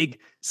big.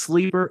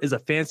 Sleeper is a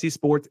fantasy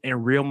sports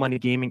and real money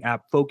gaming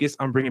app focused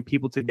on bringing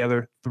people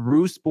together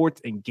through sports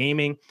and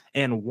gaming.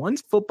 And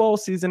once football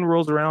season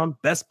rolls around,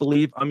 best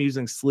believe I'm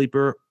using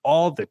Sleeper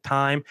all the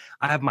time.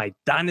 I have my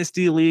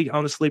Dynasty League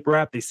on the Sleeper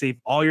app. They save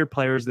all your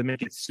players. They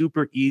make it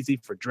super easy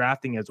for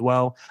drafting as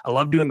well. I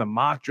love doing the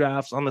mock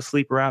drafts on the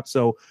Sleeper app.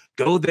 So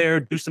go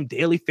there, do some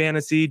daily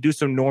fantasy, do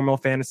some normal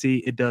fantasy.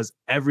 It does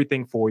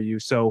everything for you.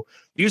 So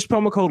use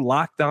promo code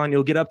LOCKEDON.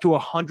 You'll get up to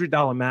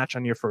 $100 match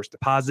on your first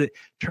deposit.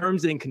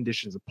 Terms and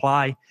conditions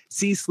apply.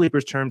 See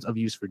Sleeper's terms of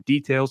use for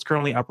details.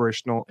 Currently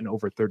operational in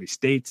over 30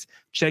 states.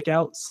 Check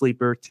out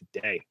Sleeper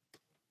today.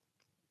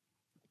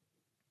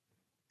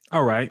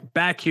 All right,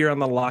 back here on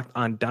the Locked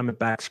On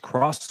Diamondbacks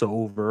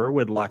crossover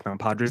with Locked On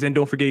Padres. And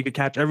don't forget, you can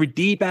catch every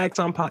D-backs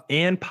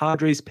and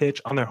Padres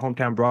pitch on their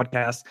hometown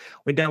broadcast.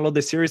 We download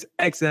the Sirius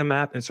XM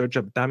app and search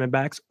up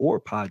Diamondbacks or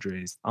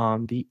Padres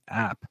on the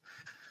app.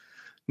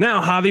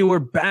 Now, Javi, we're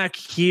back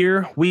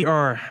here. We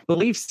are, I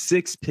believe,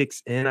 6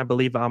 picks in. I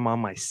believe I'm on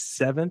my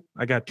 7th.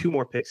 I got 2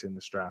 more picks in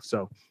this draft,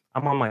 so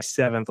I'm on my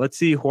 7th. Let's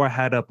see who I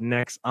had up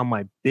next on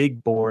my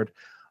big board.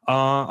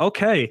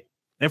 Okay.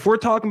 If we're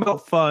talking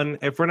about fun,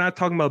 if we're not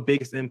talking about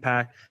biggest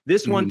impact,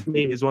 this one to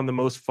me is one of the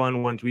most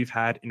fun ones we've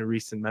had in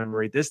recent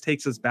memory. This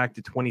takes us back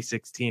to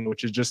 2016,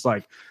 which is just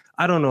like,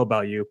 I don't know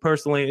about you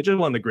personally. It's just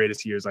one of the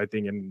greatest years, I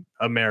think, in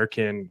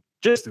American,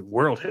 just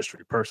world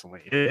history,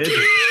 personally. Yeah,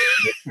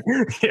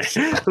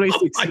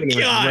 2016 oh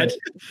my God,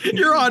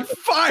 you're on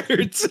fire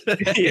today.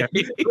 Yeah,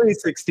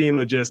 2016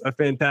 was just a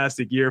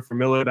fantastic year for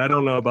Millard. I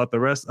don't know about the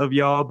rest of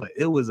y'all, but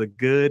it was a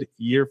good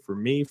year for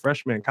me,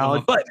 freshman in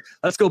college. But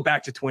let's go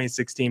back to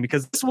 2016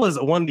 because this was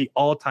one of the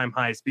all-time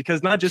highs.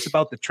 Because not just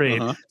about the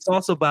trade, it's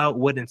also about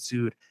what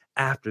ensued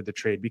after the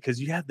trade,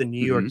 because you had the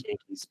New York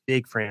Yankees,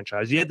 big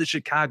franchise. You had the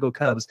Chicago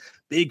Cubs,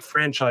 big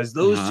franchise.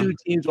 Those 2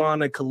 teams were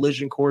on a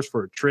collision course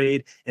for a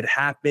trade. It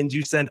happens.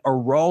 You send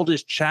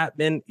Aroldis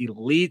Chapman,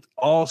 elite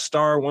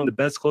all-star, one of the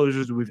best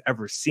closers we've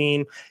ever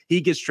seen. He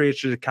gets traded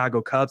to the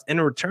Chicago Cubs. In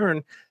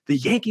return, the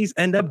Yankees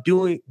end up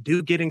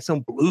getting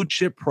some blue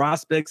chip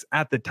prospects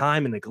at the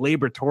time, and the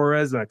Gleyber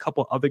Torres and a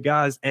couple other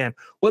guys. And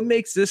what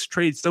makes this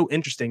trade so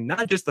interesting,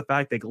 not just the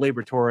fact that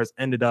Gleyber Torres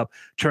ended up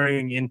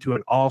turning into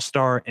an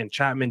all-star and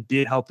Chapman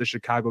did help the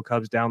Chicago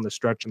Cubs down the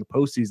stretch in the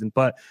postseason,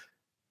 but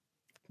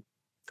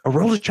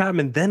Aroldis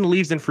Chapman then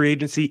leaves in free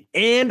agency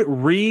and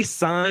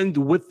re-signed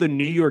with the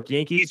New York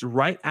Yankees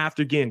right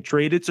after getting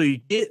traded. So you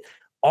get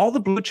all the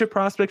blue chip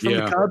prospects from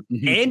the Cubs,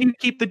 and you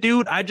keep the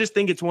dude. I just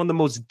think it's one of the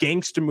most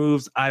gangster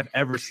moves I've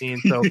ever seen.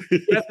 So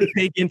you have to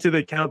take into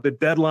account the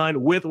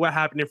deadline with what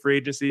happened in free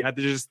agency.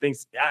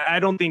 I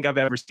don't think I've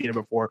ever seen it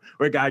before,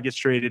 where a guy gets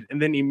traded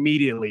and then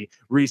immediately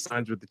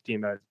re-signs with the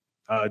team that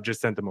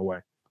just sent them away.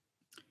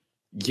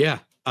 Yeah,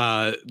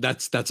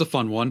 that's a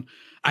fun one.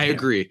 I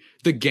agree.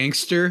 The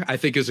gangster, I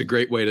think, is a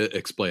great way to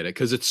explain it,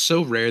 because it's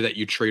so rare that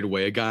you trade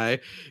away a guy,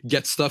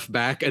 get stuff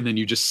back, and then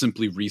you just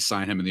simply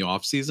re-sign him in the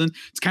offseason.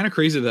 It's kind of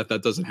crazy that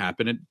doesn't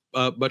happen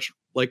much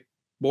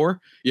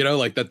more,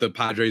 like that the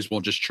Padres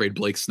won't just trade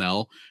Blake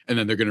Snell and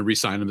then they're going to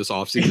re-sign him this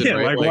offseason. Yeah,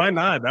 right? why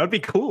not? That would be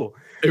cool.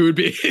 It'd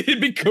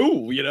be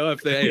cool,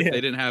 if they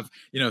didn't have,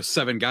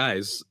 7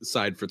 guys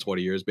signed for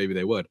 20 years, maybe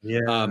they would.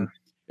 Yeah.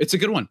 It's a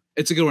good one.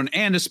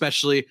 And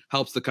especially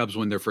helps the Cubs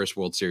win their first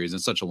World Series in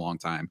such a long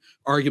time.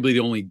 Arguably the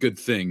only good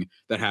thing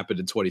that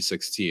happened in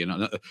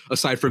 2016,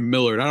 aside from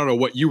Millard. I don't know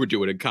what you were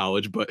doing in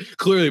college, but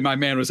clearly my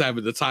man was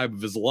having the time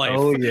of his life.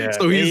 Oh, yeah.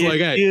 So he's like,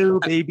 hey,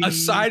 baby.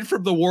 Aside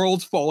from the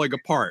world falling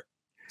apart,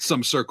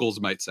 some circles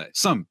might say,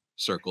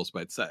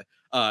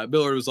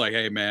 Millard was like,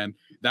 hey, man,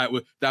 that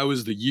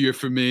was the year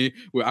for me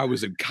where I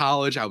was in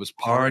college. I was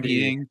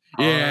partying.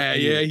 Yeah.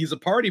 He's a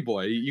party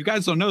boy. You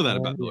guys don't know that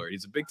about Millard.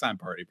 He's a big time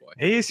party boy.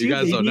 ASU, you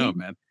guys baby. don't know,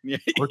 man. Yeah,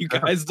 you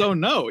guys don't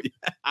know.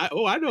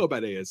 I know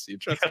about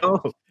ASU. Trust me.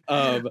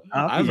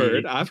 I've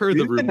heard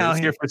the rumors. Been out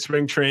here for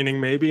spring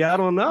training, maybe. I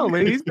don't know.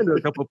 Maybe he's been to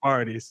a couple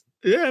parties.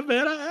 Yeah,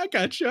 man. I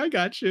got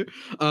you.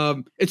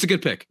 It's a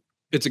good pick.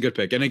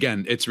 And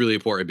again, it's really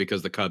important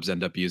because the Cubs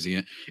end up using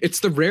it.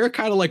 It's the rare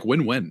kind of like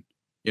win-win.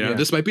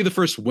 This might be the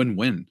first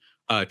win-win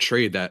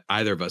trade that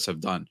either of us have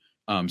done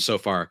so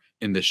far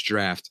in this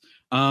draft.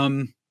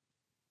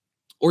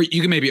 Or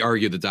you can maybe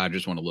argue the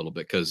Dodgers won a little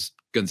bit because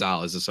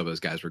Gonzalez and some of those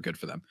guys were good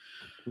for them.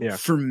 Yeah.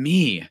 For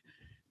me,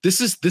 this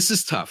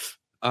is tough.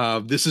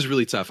 This is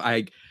really tough.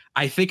 I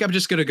think I'm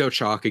just gonna go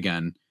chalk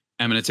again.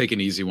 I'm gonna take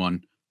an easy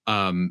one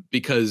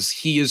because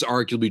he is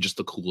arguably just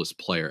the coolest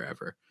player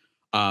ever.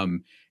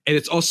 And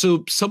it's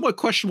also somewhat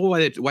questionable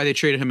why they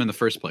traded him in the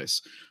first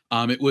place.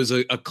 It was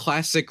a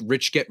classic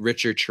rich get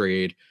richer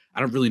trade. I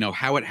don't really know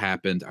how it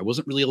happened. I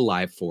wasn't really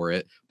alive for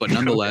it, but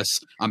nonetheless,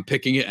 I'm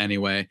picking it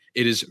anyway.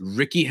 It is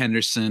Ricky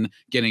Henderson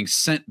getting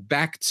sent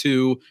back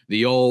to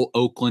the old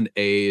Oakland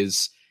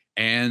A's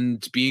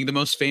and being the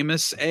most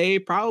famous A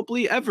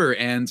probably ever.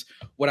 And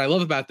what I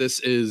love about this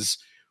is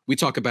we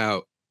talk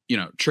about,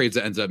 trades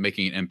that ends up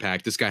making an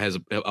impact. This guy has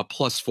a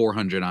plus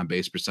 400 on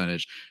base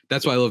percentage.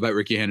 That's what I love about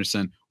Ricky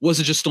Henderson.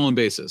 Wasn't just stolen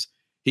bases.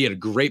 He had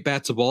great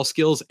bat to ball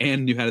skills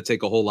and knew how to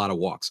take a whole lot of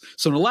walks.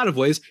 So in a lot of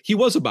ways, he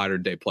was a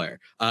modern day player.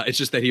 It's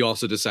just that he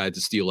also decided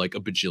to steal like a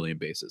bajillion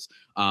bases.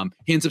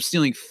 He ends up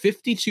stealing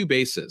 52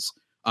 bases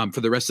for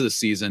the rest of the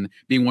season,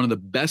 being one of the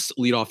best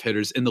leadoff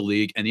hitters in the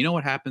league. And you know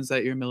what happens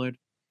that year, Millard?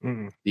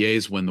 The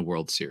A's win the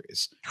World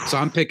Series. So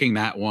I'm picking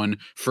that one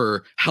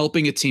for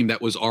helping a team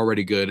that was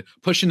already good,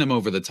 pushing them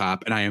over the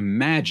top. And I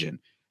imagine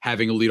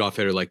having a leadoff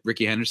hitter like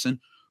Ricky Henderson,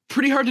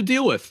 pretty hard to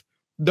deal with,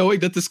 knowing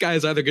that this guy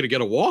is either going to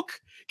get a walk,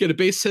 get a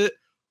base hit,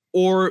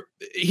 or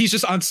he's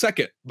just on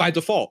second by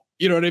default.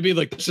 You know what I mean?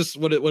 Like, that's just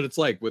what it's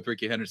like with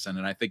Ricky Henderson.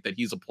 And I think that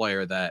he's a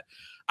player that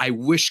I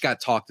wish got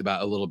talked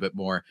about a little bit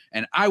more.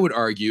 And I would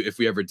argue if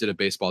we ever did a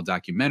baseball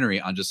documentary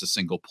on just a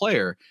single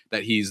player,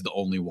 that he's the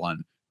only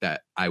one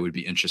that I would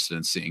be interested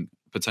in seeing,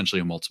 potentially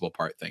a multiple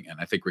part thing. And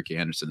I think Ricky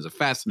Henderson is a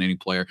fascinating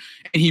player,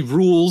 and he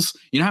rules.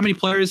 You know how many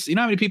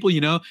people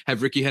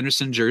have Ricky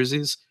Henderson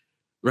jerseys,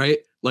 right?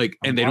 Like,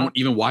 and they don't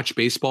even watch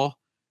baseball.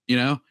 You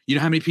know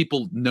how many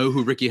people know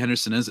who Ricky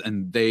Henderson is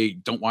and they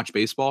don't watch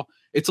baseball?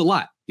 It's a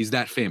lot. He's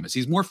that famous.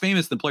 He's more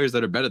famous than players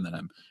that are better than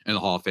him in the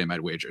Hall of Fame,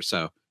 I'd wager.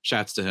 So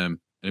shouts to him.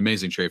 An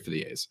amazing trade for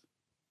the A's.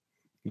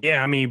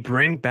 Yeah, I mean,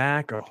 bring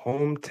back a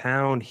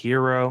hometown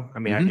hero. I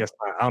mean, I guess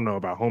I don't know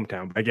about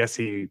hometown, but I guess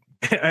you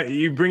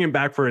bring him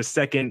back for a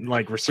second,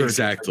 like, resurgence.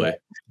 Exactly.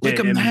 Like,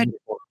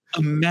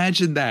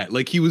 imagine that.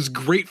 Like, he was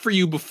great for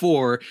you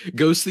before,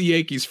 goes to the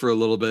Yankees for a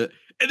little bit,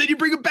 and then you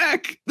bring him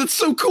back. That's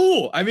so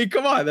cool. I mean,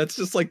 come on. That's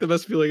just like the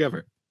best feeling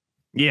ever.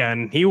 Yeah,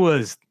 and he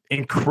was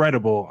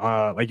incredible,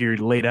 like you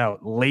laid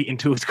out, late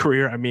into his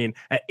career. I mean,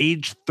 at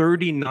age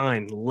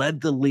 39,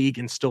 led the league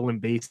in stolen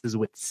bases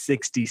with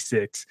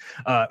 66.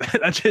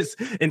 That's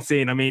just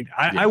insane. I mean,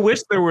 I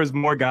wish there was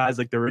more guys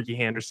like the Ricky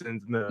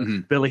Hendersons and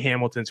the Billy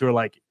Hamiltons who are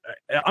like,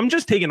 I'm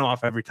just taking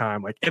off every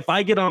time. Like, if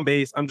I get on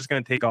base, I'm just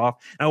going to take off.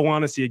 I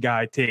want to see a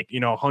guy take,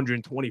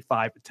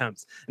 125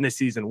 attempts in the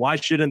season. Why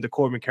shouldn't the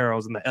Corbin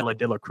Carrolls and the Ella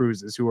De La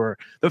Cruzes, who are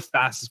the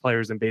fastest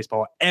players in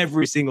baseball,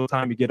 every single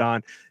time you get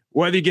on,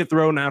 whether you get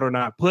thrown out or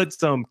not, put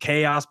some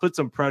chaos, put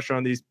some pressure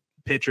on these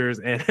pitchers.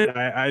 And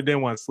I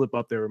didn't want to slip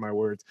up there with my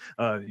words,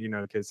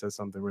 because says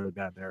something really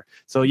bad there.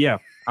 So yeah,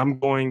 I'm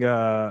going,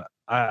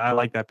 I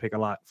like that pick a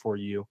lot for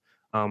you.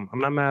 I'm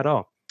not mad at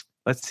all.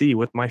 Let's see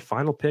with my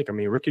final pick. I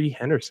mean, Ricky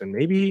Henderson,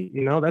 maybe,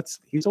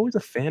 he's always a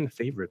fan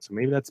favorite. So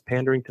maybe that's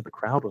pandering to the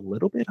crowd a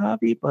little bit,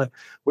 Javi, but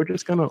we're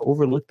just going to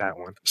overlook that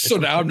one. So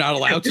now I'm not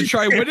allowed to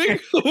try winning?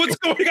 What's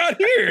going on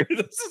here?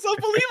 This is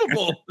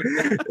unbelievable.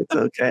 It's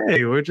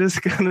okay. We're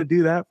just going to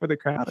do that for the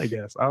crowd, I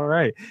guess. All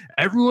right.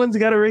 Everyone's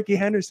got a Ricky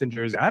Henderson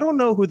jersey. I don't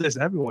know who this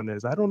everyone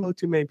is. I don't know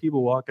too many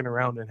people walking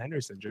around in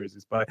Henderson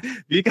jerseys, but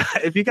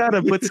if you got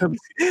to put some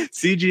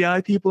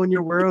CGI people in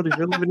your world, if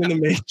you're living in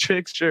the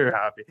Matrix, sure,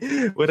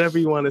 Javi. Whatever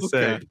you want to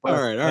say. All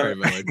right,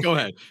 Millard. Go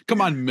ahead. Come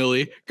on,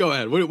 Millie. Go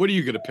ahead. What are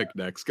you going to pick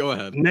next? Go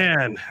ahead.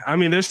 Man, I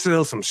mean, there's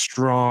still some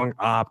strong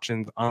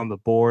options on the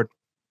board.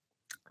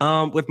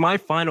 With my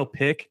final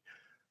pick,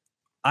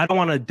 I don't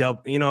want to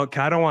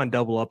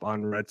double up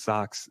on Red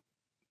Sox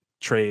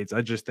trades.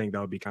 I just think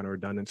that would be kind of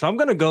redundant. So I'm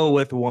going to go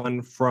with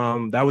one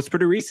that was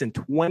pretty recent,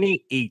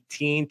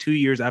 2018, 2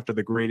 years after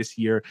the greatest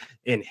year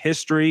in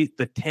history.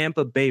 The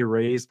Tampa Bay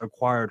Rays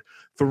acquired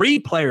 3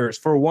 players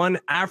for one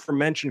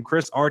aforementioned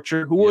Chris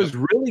Archer, who was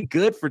really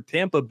good for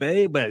Tampa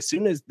Bay, but as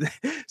soon as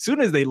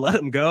they let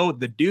him go,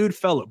 the dude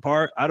fell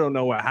apart. I don't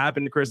know what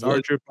happened to Chris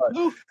Archer,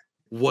 but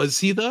was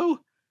he though?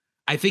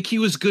 I think he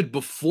was good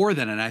before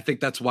then, and I think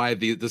that's why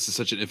this is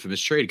such an infamous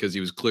trade, because he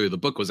was clear the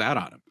book was out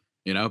on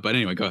him. But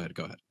anyway, go ahead.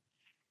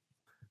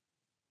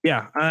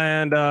 Yeah,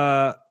 and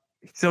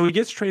so he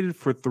gets traded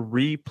for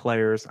 3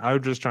 players. I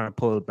was just trying to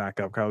pull it back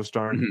up because I was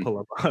starting to pull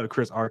up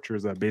Chris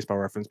Archer's baseball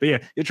reference. But yeah,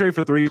 he traded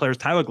for 3 players.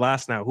 Tyler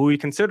Glasnow, who we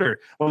consider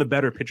one of the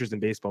better pitchers in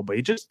baseball, but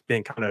he's just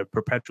been kind of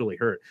perpetually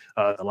hurt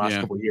the last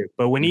couple of years.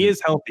 But when he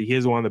is healthy, he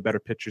is one of the better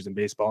pitchers in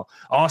baseball.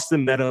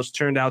 Austin Meadows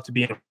turned out to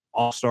be an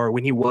all-star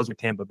when he was with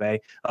Tampa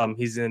Bay. I think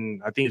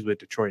he's with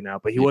Detroit now,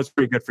 but he was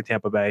pretty good for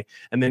Tampa Bay.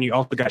 And then you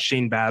also got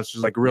Shane Baz,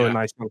 who's like a really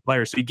nice young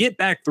player. So you get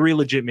back 3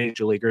 legit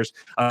major leaguers.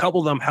 A couple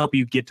of them help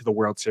you get to the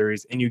World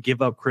Series, and you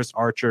give up Chris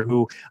Archer,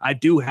 who I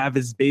do have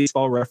his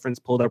baseball reference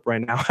pulled up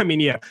right now. I mean,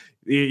 yeah,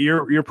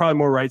 you're probably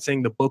more right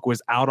saying the book was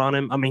out on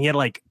him. I mean, he had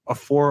like a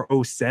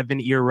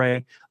 4.07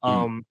 ERA.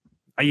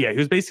 He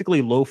was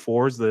basically low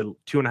 4s the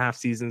 2.5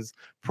 seasons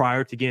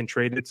prior to getting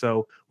traded.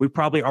 So we've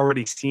probably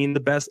already seen the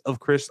best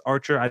of Chris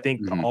Archer. I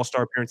think the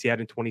All-Star appearance he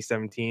had in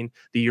 2017,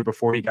 the year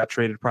before he got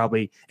traded,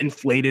 probably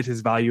inflated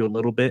his value a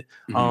little bit.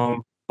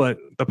 But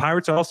the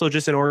Pirates are also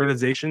just an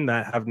organization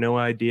that have no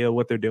idea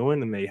what they're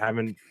doing, and they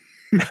haven't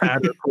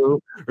had a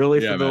clue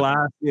really for the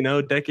last,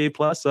 decade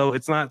plus. So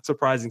it's not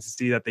surprising to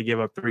see that they give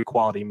up 3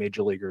 quality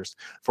major leaguers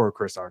for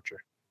Chris Archer.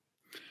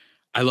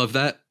 I love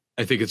that.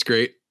 I think it's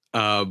great.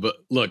 But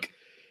look,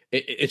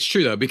 it's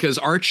true though, because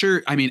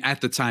Archer, I mean, at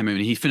the time,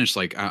 he finished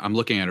like, I'm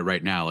looking at it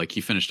right now. Like he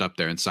finished up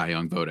there in Cy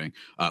Young voting,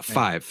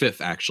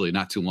 fifth actually,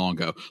 not too long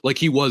ago. Like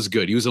he was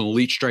good. He was an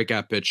elite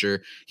strikeout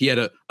pitcher. He had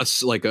a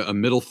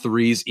middle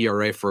 3s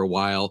ERA for a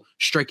while,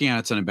 striking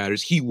out a ton of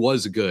batters. He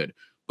was good.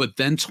 But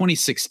then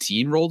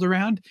 2016 rolled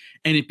around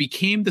and it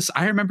became this.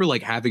 I remember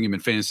like having him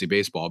in fantasy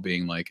baseball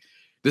being like,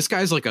 this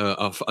guy's like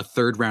a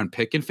 3rd round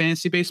pick in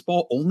fantasy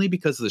baseball only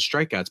because of the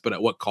strikeouts, but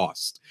at what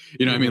cost?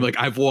 You know what I mean? Like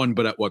I've won,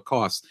 but at what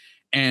cost?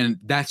 And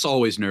that's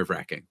always nerve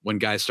wracking when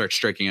guys start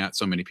striking out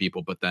so many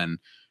people, but then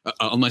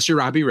unless you're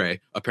Robbie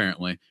Ray,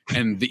 apparently,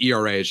 and the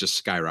ERA is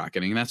just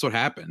skyrocketing. And that's what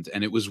happened.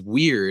 And it was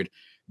weird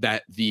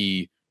that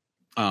the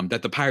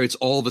Pirates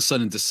all of a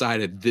sudden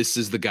decided this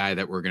is the guy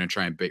that we're going to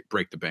try and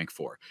break the bank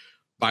for.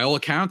 By all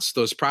accounts,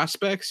 those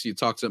prospects, you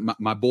talked to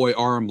my boy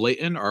Aram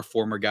Layton, our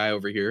former guy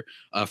over here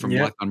from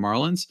Locked on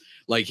Marlins.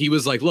 Like he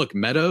was like, look,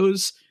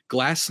 Meadows,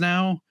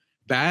 Glasnow,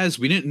 Baz,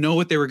 we didn't know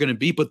what they were going to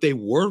be, but they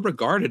were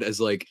regarded as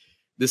like,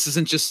 this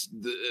isn't just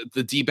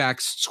the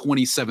D-backs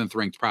 27th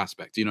ranked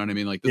prospect. You know what I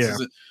mean? Like this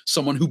isn't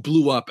someone who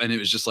blew up and it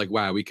was just like,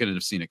 wow, we couldn't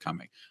have seen it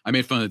coming. I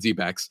made fun of the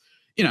D-backs,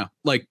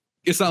 like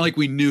it's not like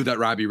we knew that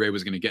Robbie Ray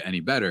was going to get any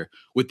better.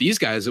 With these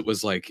guys, it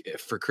was like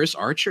for Chris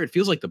Archer, it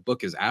feels like the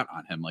book is out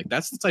on him. Like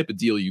that's the type of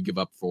deal you give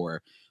up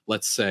for,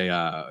 let's say,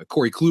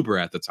 Corey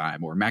Kluber at the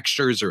time or Max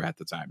Scherzer at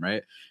the time,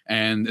 right?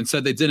 And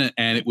instead they didn't,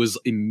 and it was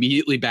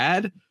immediately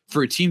bad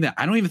for a team that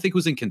I don't even think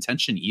was in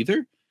contention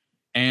either,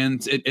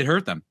 and it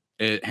hurt them.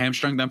 It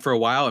hamstrung them for a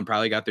while and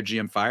probably got their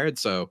GM fired.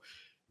 So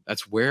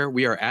that's where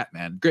we are at,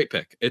 man. Great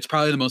pick. It's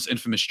probably the most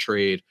infamous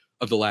trade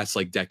of the last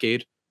like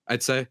decade,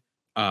 I'd say,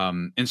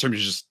 in terms of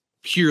just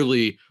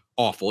purely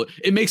awful.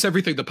 It makes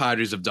everything the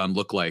Padres have done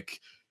look like,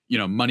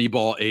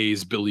 Moneyball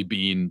A's Billy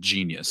Bean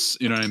genius.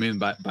 You know what I mean?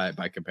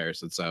 By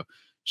comparison. So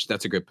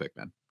that's a good pick,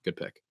 man. Good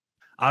pick.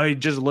 I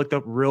just looked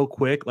up real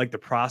quick, like the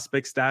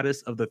prospect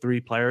status of the 3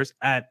 players.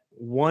 At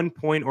one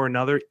point or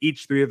another,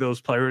 each 3 of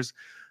those players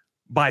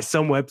by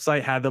some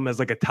website had them as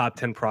like a top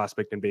 10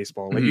 prospect in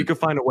baseball. Like you could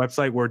find a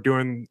website where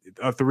during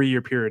a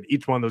 3-year period,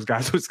 each one of those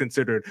guys was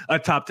considered a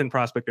top 10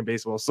 prospect in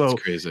baseball. So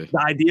that's crazy.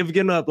 The idea of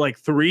getting up like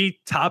 3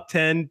 top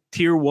 10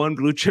 tier 1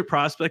 blue chip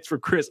prospects for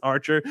Chris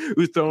Archer,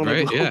 who's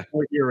throwing like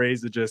 4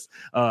 ERAs, is just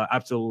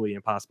absolutely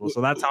impossible.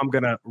 So that's how I'm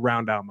going to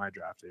round out my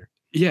draft here.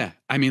 Yeah.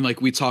 I mean, like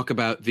we talk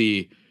about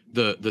the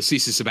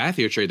CC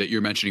Sabathia trade that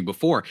you're mentioning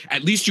before.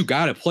 At least you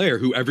got a player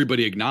who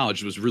everybody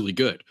acknowledged was really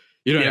good.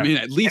 You know what I mean?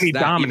 At least that,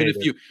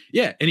 dominated.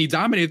 And he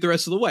dominated the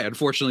rest of the way.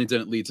 Unfortunately, it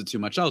didn't lead to too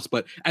much else,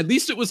 but at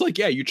least it was like,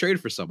 you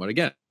traded for someone.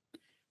 Again,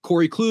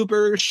 Corey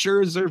Kluber,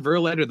 Scherzer,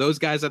 Verlander, those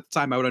guys at the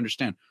time, I would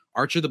understand.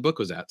 Archer, the book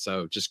was at,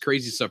 so just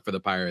crazy stuff for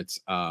the Pirates.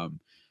 Not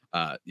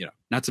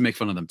to make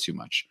fun of them too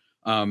much.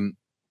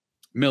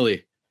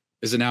 Millie,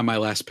 is it now my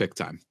last pick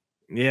time?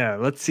 Yeah,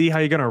 let's see how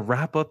you're going to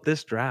wrap up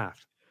this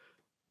draft.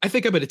 I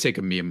think I'm going to take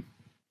a meme.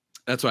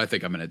 That's what I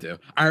think I'm going to do.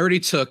 I already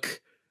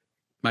took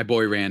my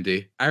boy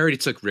Randy. I already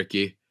took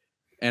Ricky,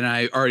 and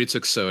I already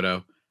took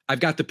Soto.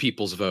 I've got the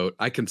people's vote.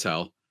 I can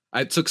tell.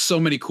 I took so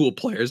many cool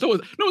players. No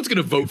one's going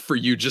to vote for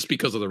you just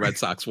because of the Red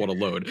Sox won a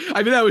load.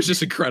 I mean, that was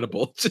just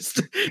incredible. Just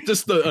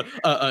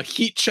the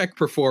heat check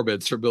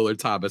performance for Millard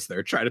Thomas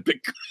there, trying to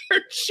pick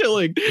Kurt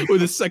Schilling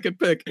with his second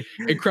pick.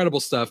 Incredible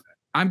stuff.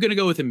 I'm going to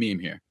go with a meme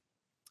here,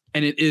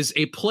 and it is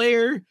a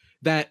player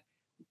that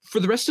for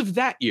the rest of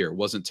that year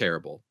wasn't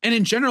terrible, and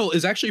in general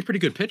is actually a pretty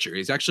good pitcher.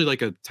 He's actually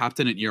like a top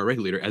 10 in ERA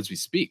leader as we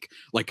speak,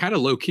 like kind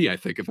of low key, I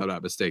think, if I'm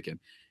not mistaken.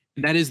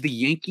 And that is the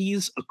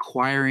Yankees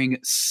acquiring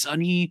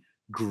Sonny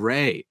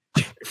Gray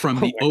from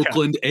the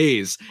Oakland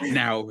A's.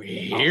 Now,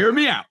 hear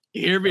me out.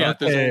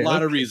 There's a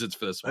lot of reasons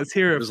for this one. Let's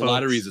hear it. There's a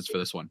lot of reasons for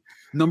this one.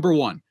 Number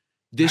one,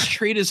 this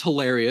trade is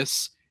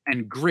hilarious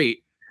and great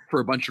for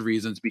a bunch of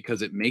reasons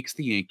because it makes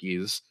the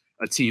Yankees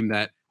a team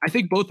that I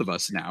think both of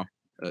us now,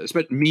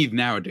 especially me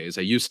nowadays,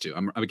 I used to.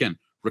 I'm again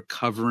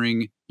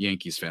recovering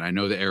Yankees fan. I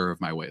know the error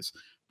of my ways.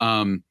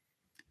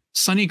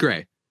 Sonny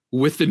Gray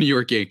with the New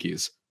York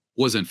Yankees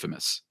was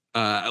infamous.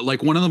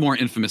 Like one of the more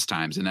infamous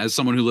times. And as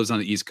someone who lives on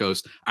the East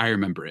Coast, I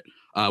remember it.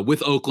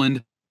 With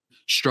Oakland,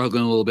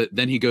 struggling a little bit.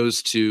 Then he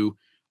goes to,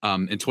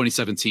 in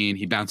 2017,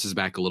 he bounces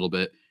back a little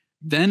bit.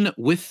 Then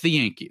with the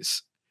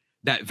Yankees,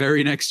 that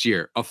very next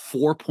year, a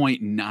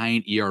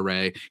 4.9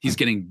 ERA. He's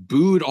getting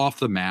booed off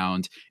the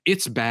mound.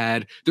 It's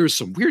bad. There's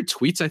some weird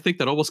tweets, I think,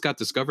 that almost got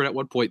discovered at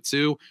one point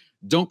too.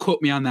 Don't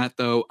quote me on that,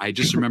 though. I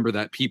just remember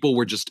that people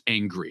were just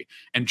angry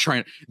and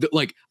trying.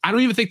 Like, I don't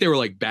even think they were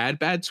like bad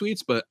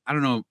tweets, but I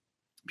don't know.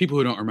 People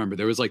who don't remember,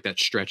 there was like that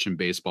stretch in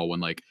baseball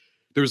when like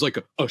there was like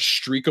a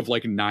streak of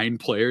like 9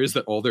 players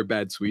that all their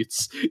bad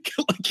tweets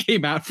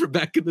came out from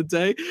back in the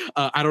day.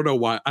 I don't know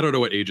why. I don't know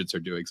what agents are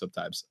doing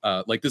sometimes.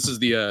 Like this is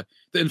the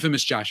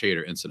infamous Josh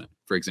Hader incident,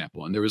 for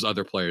example. And there was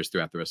other players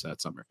throughout the rest of that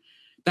summer.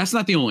 That's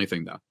not the only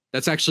thing, though.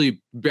 That's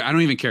actually, I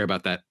don't even care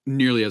about that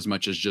nearly as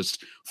much as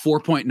just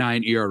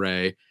 4.9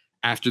 ERA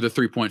after the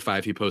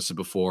 3.5 he posted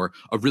before,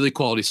 a really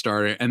quality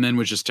starter, and then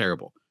was just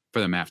terrible for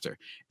them after.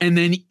 And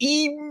then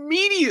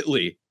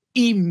immediately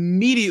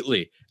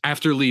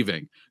after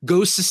leaving,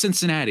 goes to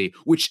Cincinnati,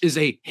 which is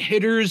a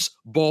hitter's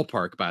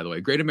ballpark, by the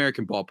way, Great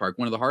American Ballpark,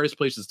 one of the hardest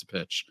places to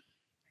pitch.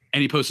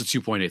 And he posted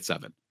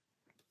 2.87.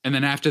 And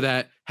then after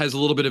that, has a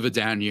little bit of a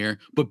down year,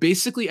 but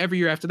basically every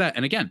year after that.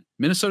 And again,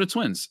 Minnesota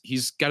Twins,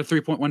 he's got a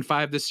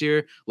 3.15 this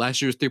year.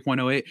 Last year was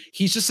 3.08.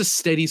 He's just a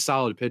steady,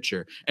 solid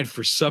pitcher. And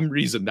for some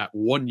reason, that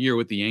 1 year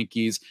with the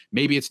Yankees,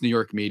 maybe it's New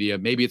York media,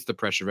 maybe it's the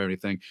pressure of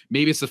everything.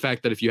 Maybe it's the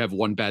fact that if you have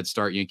one bad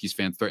start, Yankees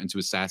fans threaten to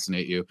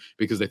assassinate you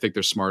because they think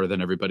they're smarter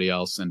than everybody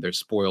else and they're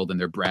spoiled and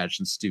they're brash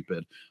and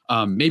stupid.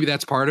 Maybe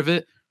that's part of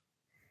it.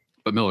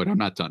 But Millard, I'm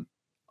not done.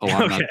 Oh,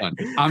 I'm not done.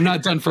 I'm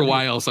not done for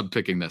why else I'm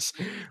picking this.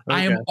 Okay.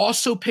 I am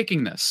also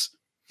picking this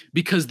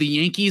because the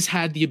Yankees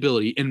had the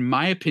ability, in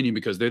my opinion,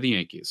 because they're the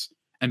Yankees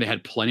and they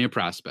had plenty of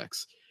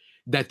prospects,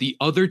 that the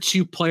other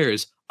two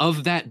players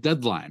of that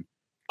deadline,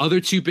 other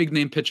two big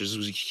name pitchers, it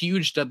was a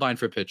huge deadline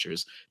for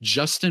pitchers,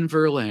 Justin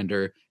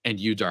Verlander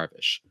and Yu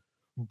Darvish,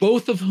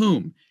 both of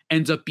whom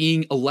end up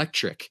being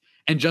electric.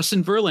 And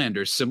Justin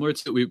Verlander, similar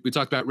to we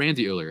talked about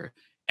Randy earlier,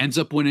 ends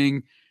up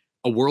winning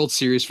a World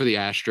Series for the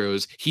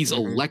Astros. He's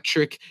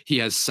electric. He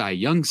has Cy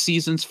Young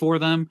seasons for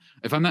them.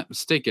 If I'm not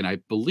mistaken, I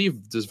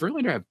believe, does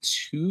Verlander have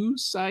 2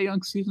 Cy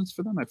Young seasons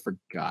for them? I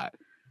forgot.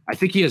 I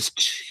think he has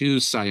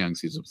 2 Cy Young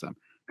seasons with them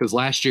because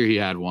last year he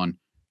had one.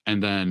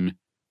 And then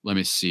let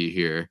me see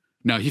here.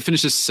 No, he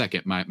finishes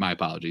second. My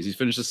apologies. He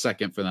finishes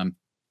second for them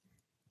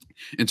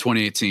in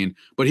 2018,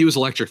 but he was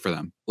electric for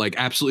them. Like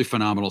absolutely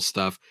phenomenal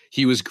stuff.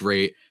 He was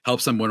great,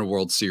 helps them win a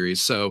World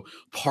Series. So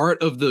part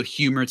of the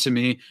humor to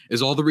me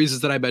is all the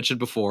reasons that I mentioned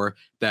before,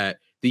 that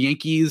the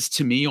Yankees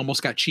to me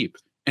almost got cheap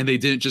and they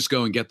didn't just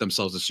go and get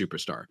themselves a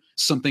superstar,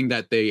 something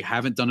that they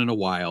haven't done in a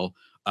while.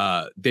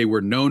 They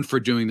were known for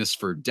doing this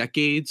for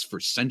decades, for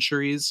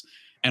centuries.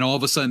 And all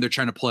of a sudden they're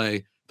trying to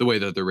play the way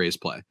that the Rays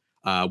play.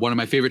 One of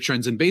my favorite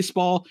trends in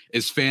baseball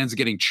is fans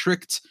getting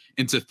tricked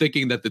into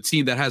thinking that the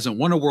team that hasn't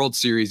won a World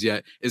Series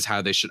yet is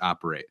how they should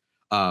operate.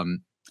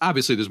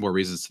 Obviously, there's more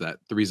reasons to that.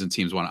 The reason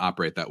teams want to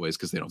operate that way is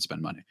because they don't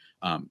spend money.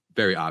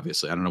 Very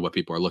obviously. I don't know what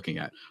people are looking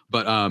at.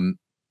 But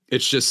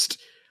it's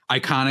just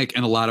iconic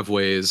in a lot of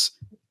ways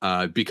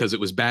because it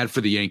was bad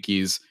for the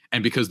Yankees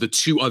and because the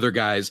two other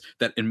guys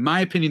that, in my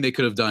opinion, they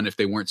could have done if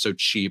they weren't so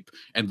cheap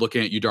and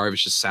looking at Yu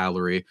Darvish's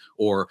salary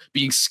or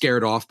being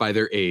scared off by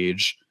their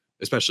age,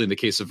 especially in the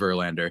case of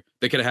Verlander,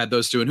 they could have had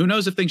those two. And who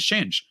knows if things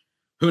change?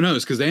 Who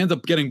knows? Because they end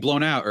up getting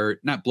blown out, or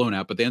not blown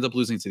out, but they end up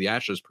losing to the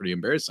Astros pretty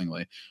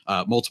embarrassingly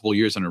multiple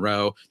years in a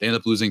row. They end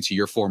up losing to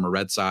your former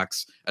Red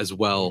Sox as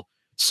well.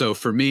 So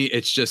for me,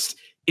 it's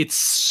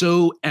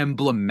so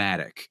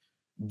emblematic,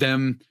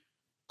 them,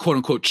 quote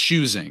unquote,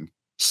 choosing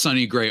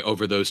Sonny Gray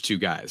over those two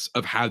guys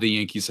of how the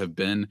Yankees have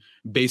been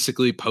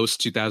basically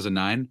post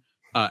 2009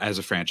 as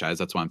a franchise.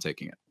 That's why I'm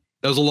taking it.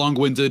 That was a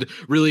long-winded,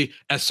 really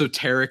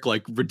esoteric,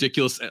 like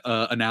ridiculous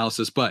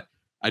analysis, but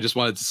I just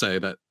wanted to say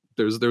that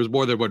there's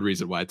more than one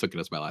reason why I took it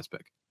as my last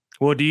pick.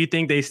 Well, do you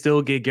think they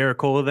still get Garrett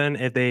Cole then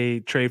if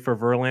they trade for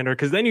Verlander?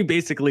 Because then you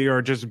basically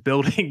are just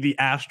building the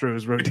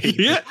Astros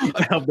rotation. Yeah,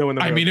 to help them win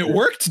the it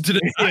worked today.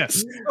 Yeah.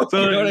 So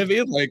you know what I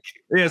mean? Like,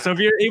 yeah. So if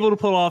you're able to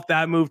pull off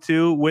that move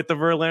too with the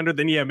Verlander,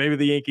 then yeah, maybe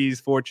the Yankees'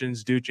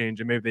 fortunes do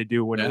change and maybe they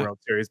do win the World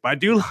Series. But I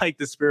do like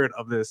the spirit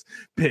of this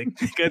pick.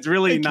 It's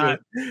really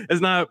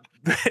it's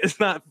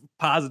not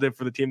positive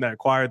for the team that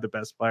acquired the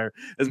best player.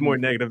 It's more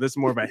negative. This is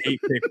more of a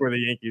hate pick for the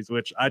Yankees,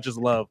 which I just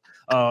love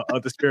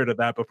the spirit of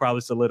that, but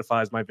probably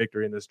solidifies my victory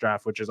in this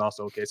draft, which is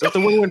also okay. So it's a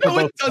win-win for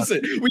both. It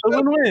doesn't.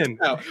 Win-win.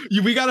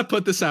 We got to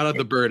put this out on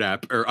the Bird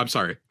app, or I'm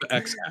sorry, the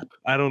X app.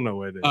 I don't know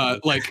what it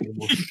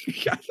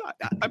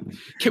is.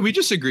 Can we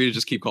just agree to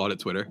just keep calling it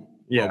Twitter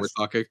while we're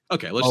talking?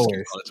 Okay, let's just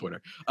keep calling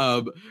it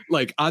Twitter.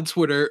 Like on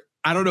Twitter,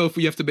 I don't know if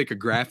we have to make a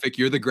graphic.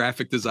 You're the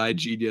graphic design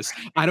genius.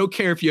 I don't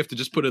care if you have to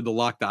just put in the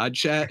Locked On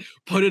chat.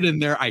 Put it in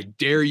there. I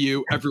dare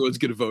you. Everyone's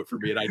gonna vote for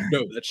me, and I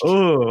know that's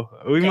true.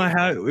 We might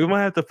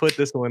have to put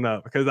this one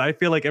up because I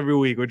feel like every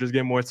week we're just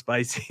getting more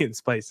spicy and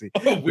spicy.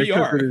 Oh, we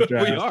are.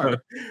 So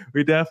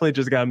we definitely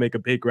just gotta make a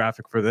big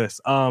graphic for this.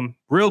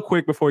 Real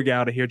quick before we get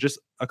out of here, just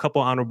a couple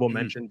honorable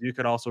mentions. You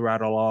could also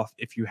rattle off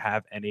if you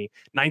have any.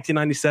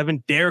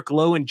 1997, Derek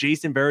Lowe and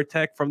Jason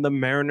Varitek from the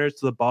Mariners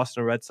to the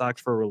Boston Red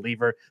Sox for a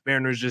reliever.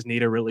 Mariners just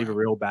need a reliever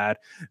real bad.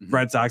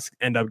 Red Sox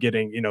end up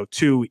getting,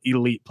 2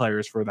 elite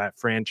players for that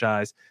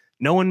franchise.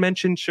 No one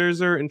mentioned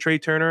Scherzer and Trey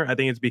Turner. I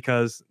think it's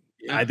because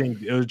I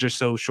think it was just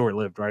so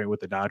short-lived, right?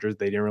 With the Dodgers,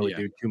 they didn't really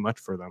do too much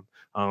for them.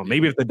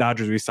 Maybe if the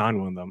Dodgers re-signed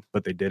one of them,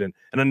 but they didn't.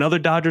 And another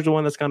Dodgers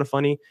one that's kind of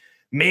funny.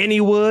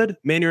 Manny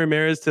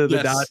Ramirez to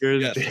the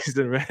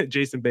Dodgers,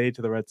 Jason Bay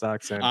to the Red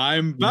Sox. And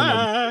I'm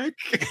back.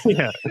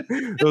 There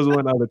was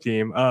one other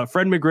team.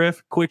 Fred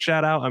McGriff, quick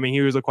shout out. I mean,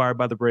 he was acquired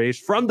by the Braves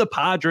from the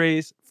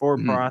Padres for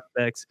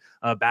prospects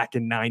back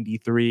in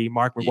 '93.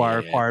 Mark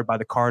McGwire acquired by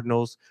the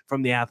Cardinals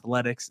from the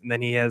Athletics, and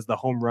then he has the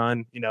home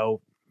run,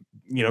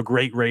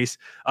 great race.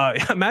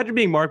 Imagine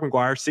being Mark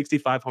McGwire,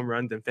 65 home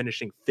runs and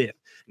finishing 5th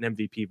in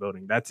MVP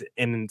voting. That's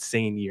an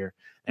insane year.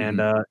 And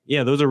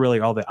those are really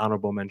all the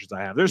honorable mentions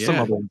I have. There's some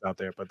other ones out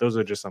there, but those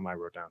are just some I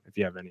wrote down. If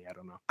you have any, I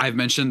don't know. I've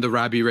mentioned the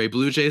Robbie Ray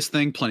Blue Jays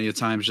thing plenty of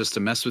times just to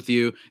mess with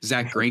you.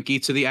 Zach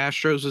Greinke to the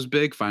Astros was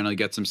big. Finally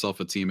gets himself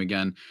a team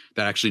again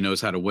that actually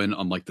knows how to win,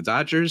 unlike the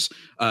Dodgers.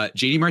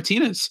 JD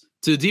Martinez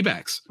to the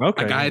D-backs.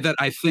 A guy that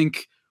I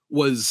think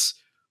was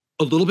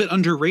a little bit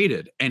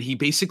underrated, and he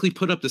basically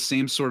put up the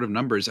same sort of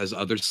numbers as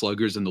other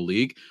sluggers in the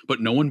league,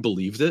 but no one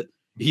believed it.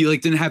 He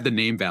didn't have the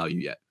name value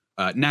yet.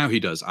 Now he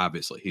does,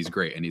 obviously. He's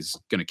great, and he's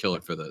going to kill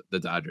it for the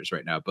Dodgers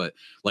right now. But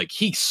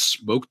he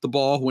smoked the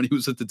ball when he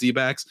was at the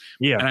D-backs.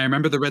 Yeah. And I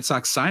remember the Red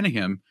Sox signing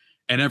him,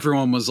 and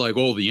everyone was like,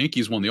 oh, the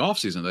Yankees won the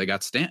offseason. They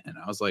got Stanton.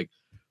 I was like,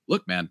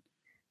 look, man,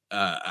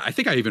 I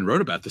think I even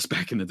wrote about this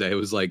back in the day. It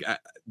was like,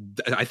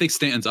 I think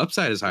Stanton's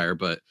upside is higher,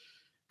 but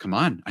come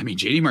on. I mean,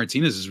 JD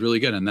Martinez is really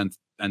good, and then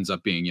ends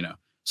up being,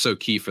 so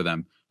key for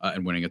them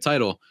in winning a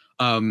title.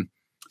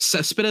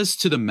 Cespedes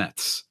to the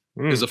Mets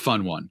is a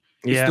fun one.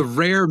 It's the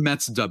rare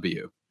Mets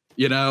W,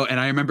 and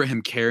I remember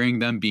him carrying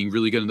them, being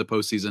really good in the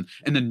postseason,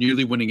 and then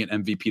nearly winning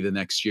an MVP the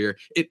next year.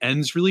 It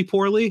ends really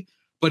poorly,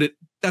 but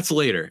that's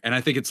later. And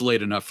I think it's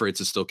late enough for it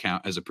to still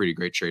count as a pretty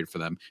great trade for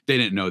them. They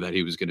didn't know that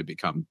he was going to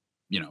become,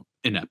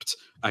 inept,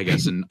 I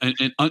guess, and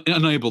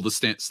unable to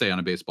stay on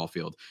a baseball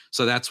field.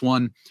 So that's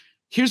one.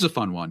 Here's a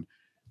fun one.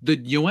 The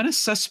Yoenis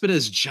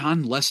Cespedes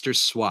John Lester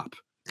swap.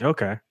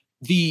 Okay.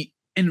 The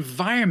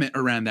environment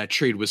around that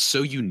trade was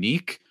so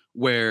unique,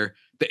 where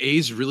the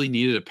A's really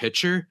needed a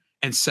pitcher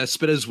and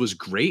Cespedes was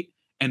great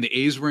and the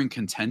A's were in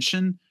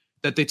contention,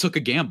 that they took a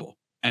gamble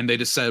and they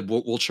just said,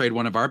 we'll trade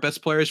one of our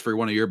best players for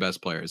one of your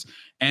best players.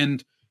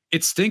 And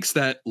it stinks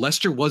that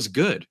Lester was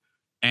good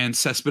and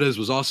Cespedes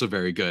was also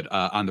very good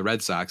on the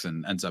Red Sox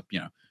and ends up,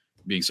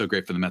 being so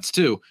great for the Mets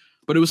too.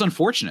 But it was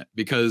unfortunate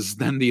because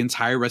then the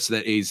entire rest of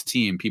that A's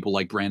team, people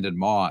like Brandon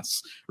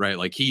Moss,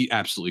 right? He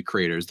absolutely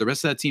craters. The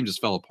rest of that team just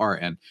fell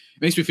apart, and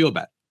it makes me feel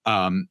bad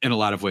in a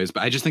lot of ways.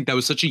 But I just think that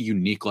was such a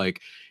unique,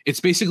 it's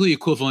basically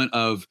equivalent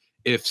of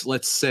if,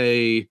 let's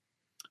say,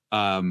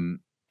 I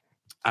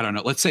don't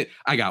know, let's say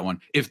I got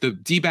one. If the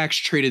D-backs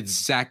traded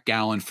Zach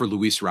Gallen for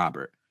Luis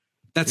Robert,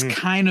 that's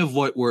kind of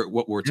what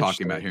we're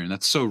talking about here. And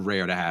that's so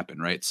rare to happen,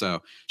 right?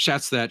 So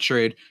shouts to that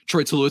trade.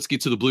 Troy Tulowitzki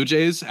to the Blue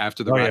Jays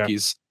after the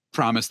Rockies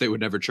promised they would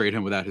never trade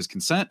him without his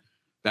consent.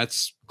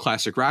 That's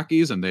classic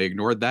Rockies, and they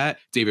ignored that.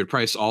 David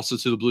Price also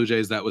to the Blue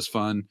Jays. That was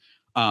fun.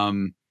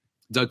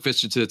 Doug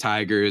Fisher to the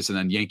Tigers, and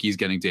then Yankees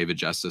getting David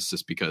Justice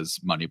just because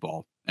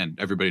Moneyball, and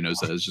everybody knows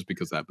that is just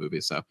because of that movie.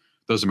 So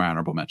those are my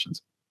honorable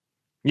mentions.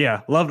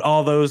 Yeah, loved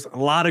all those. A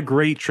lot of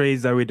great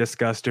trades that we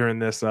discussed during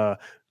this,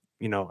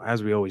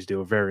 as we always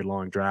do, a very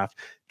long draft.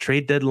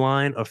 Trade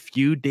deadline a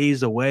few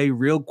days away.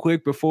 Real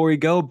quick before we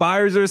go,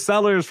 buyers or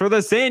sellers for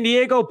the San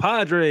Diego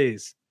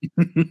Padres?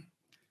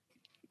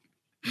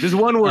 Just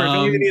one word.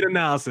 Don't even need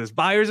analysis.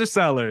 Buyers or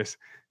sellers?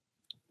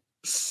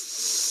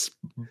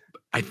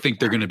 I think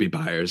they're going to be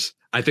buyers.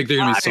 I think they're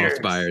going to be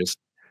soft buyers.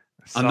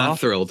 I'm not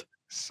thrilled.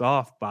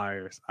 Soft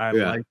buyers. I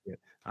like it.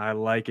 I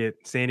like it.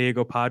 San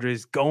Diego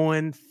Padres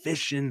going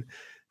fishing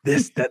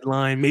this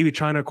deadline, maybe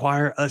trying to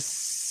acquire a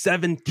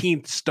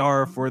 17th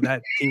star for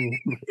that team.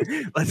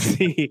 Let's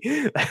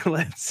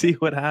see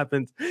what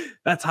happens.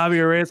 That's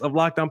Javi Reyes of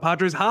Locked On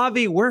Padres.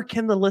 Javi, where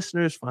can the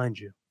listeners find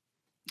you?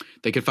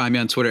 They can find me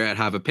on Twitter at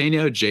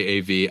Javapeno,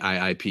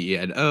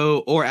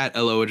 JAVIIPENO, or at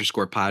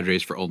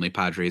LO_Padres for only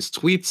Padres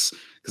tweets,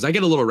 because I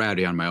get a little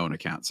rowdy on my own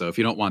account. So if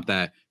you don't want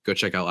that, go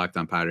check out Locked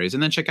On Padres,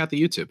 and then check out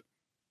the YouTube.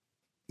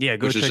 Yeah,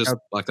 go check out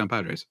Locked On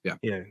Padres. Yeah,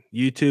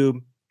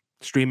 YouTube,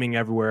 streaming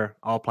everywhere,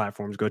 all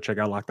platforms. Go check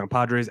out Locked On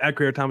Padres at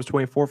Creator Thomas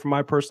 24 for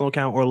my personal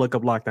account, or look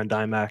up Locked On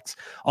Diamondbacks,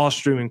 all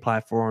streaming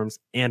platforms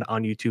and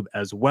on YouTube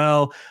as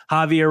well.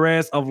 Javi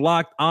Reyes of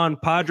Locked On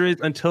Padres.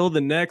 Until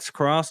the next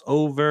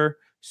crossover,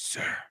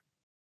 sir.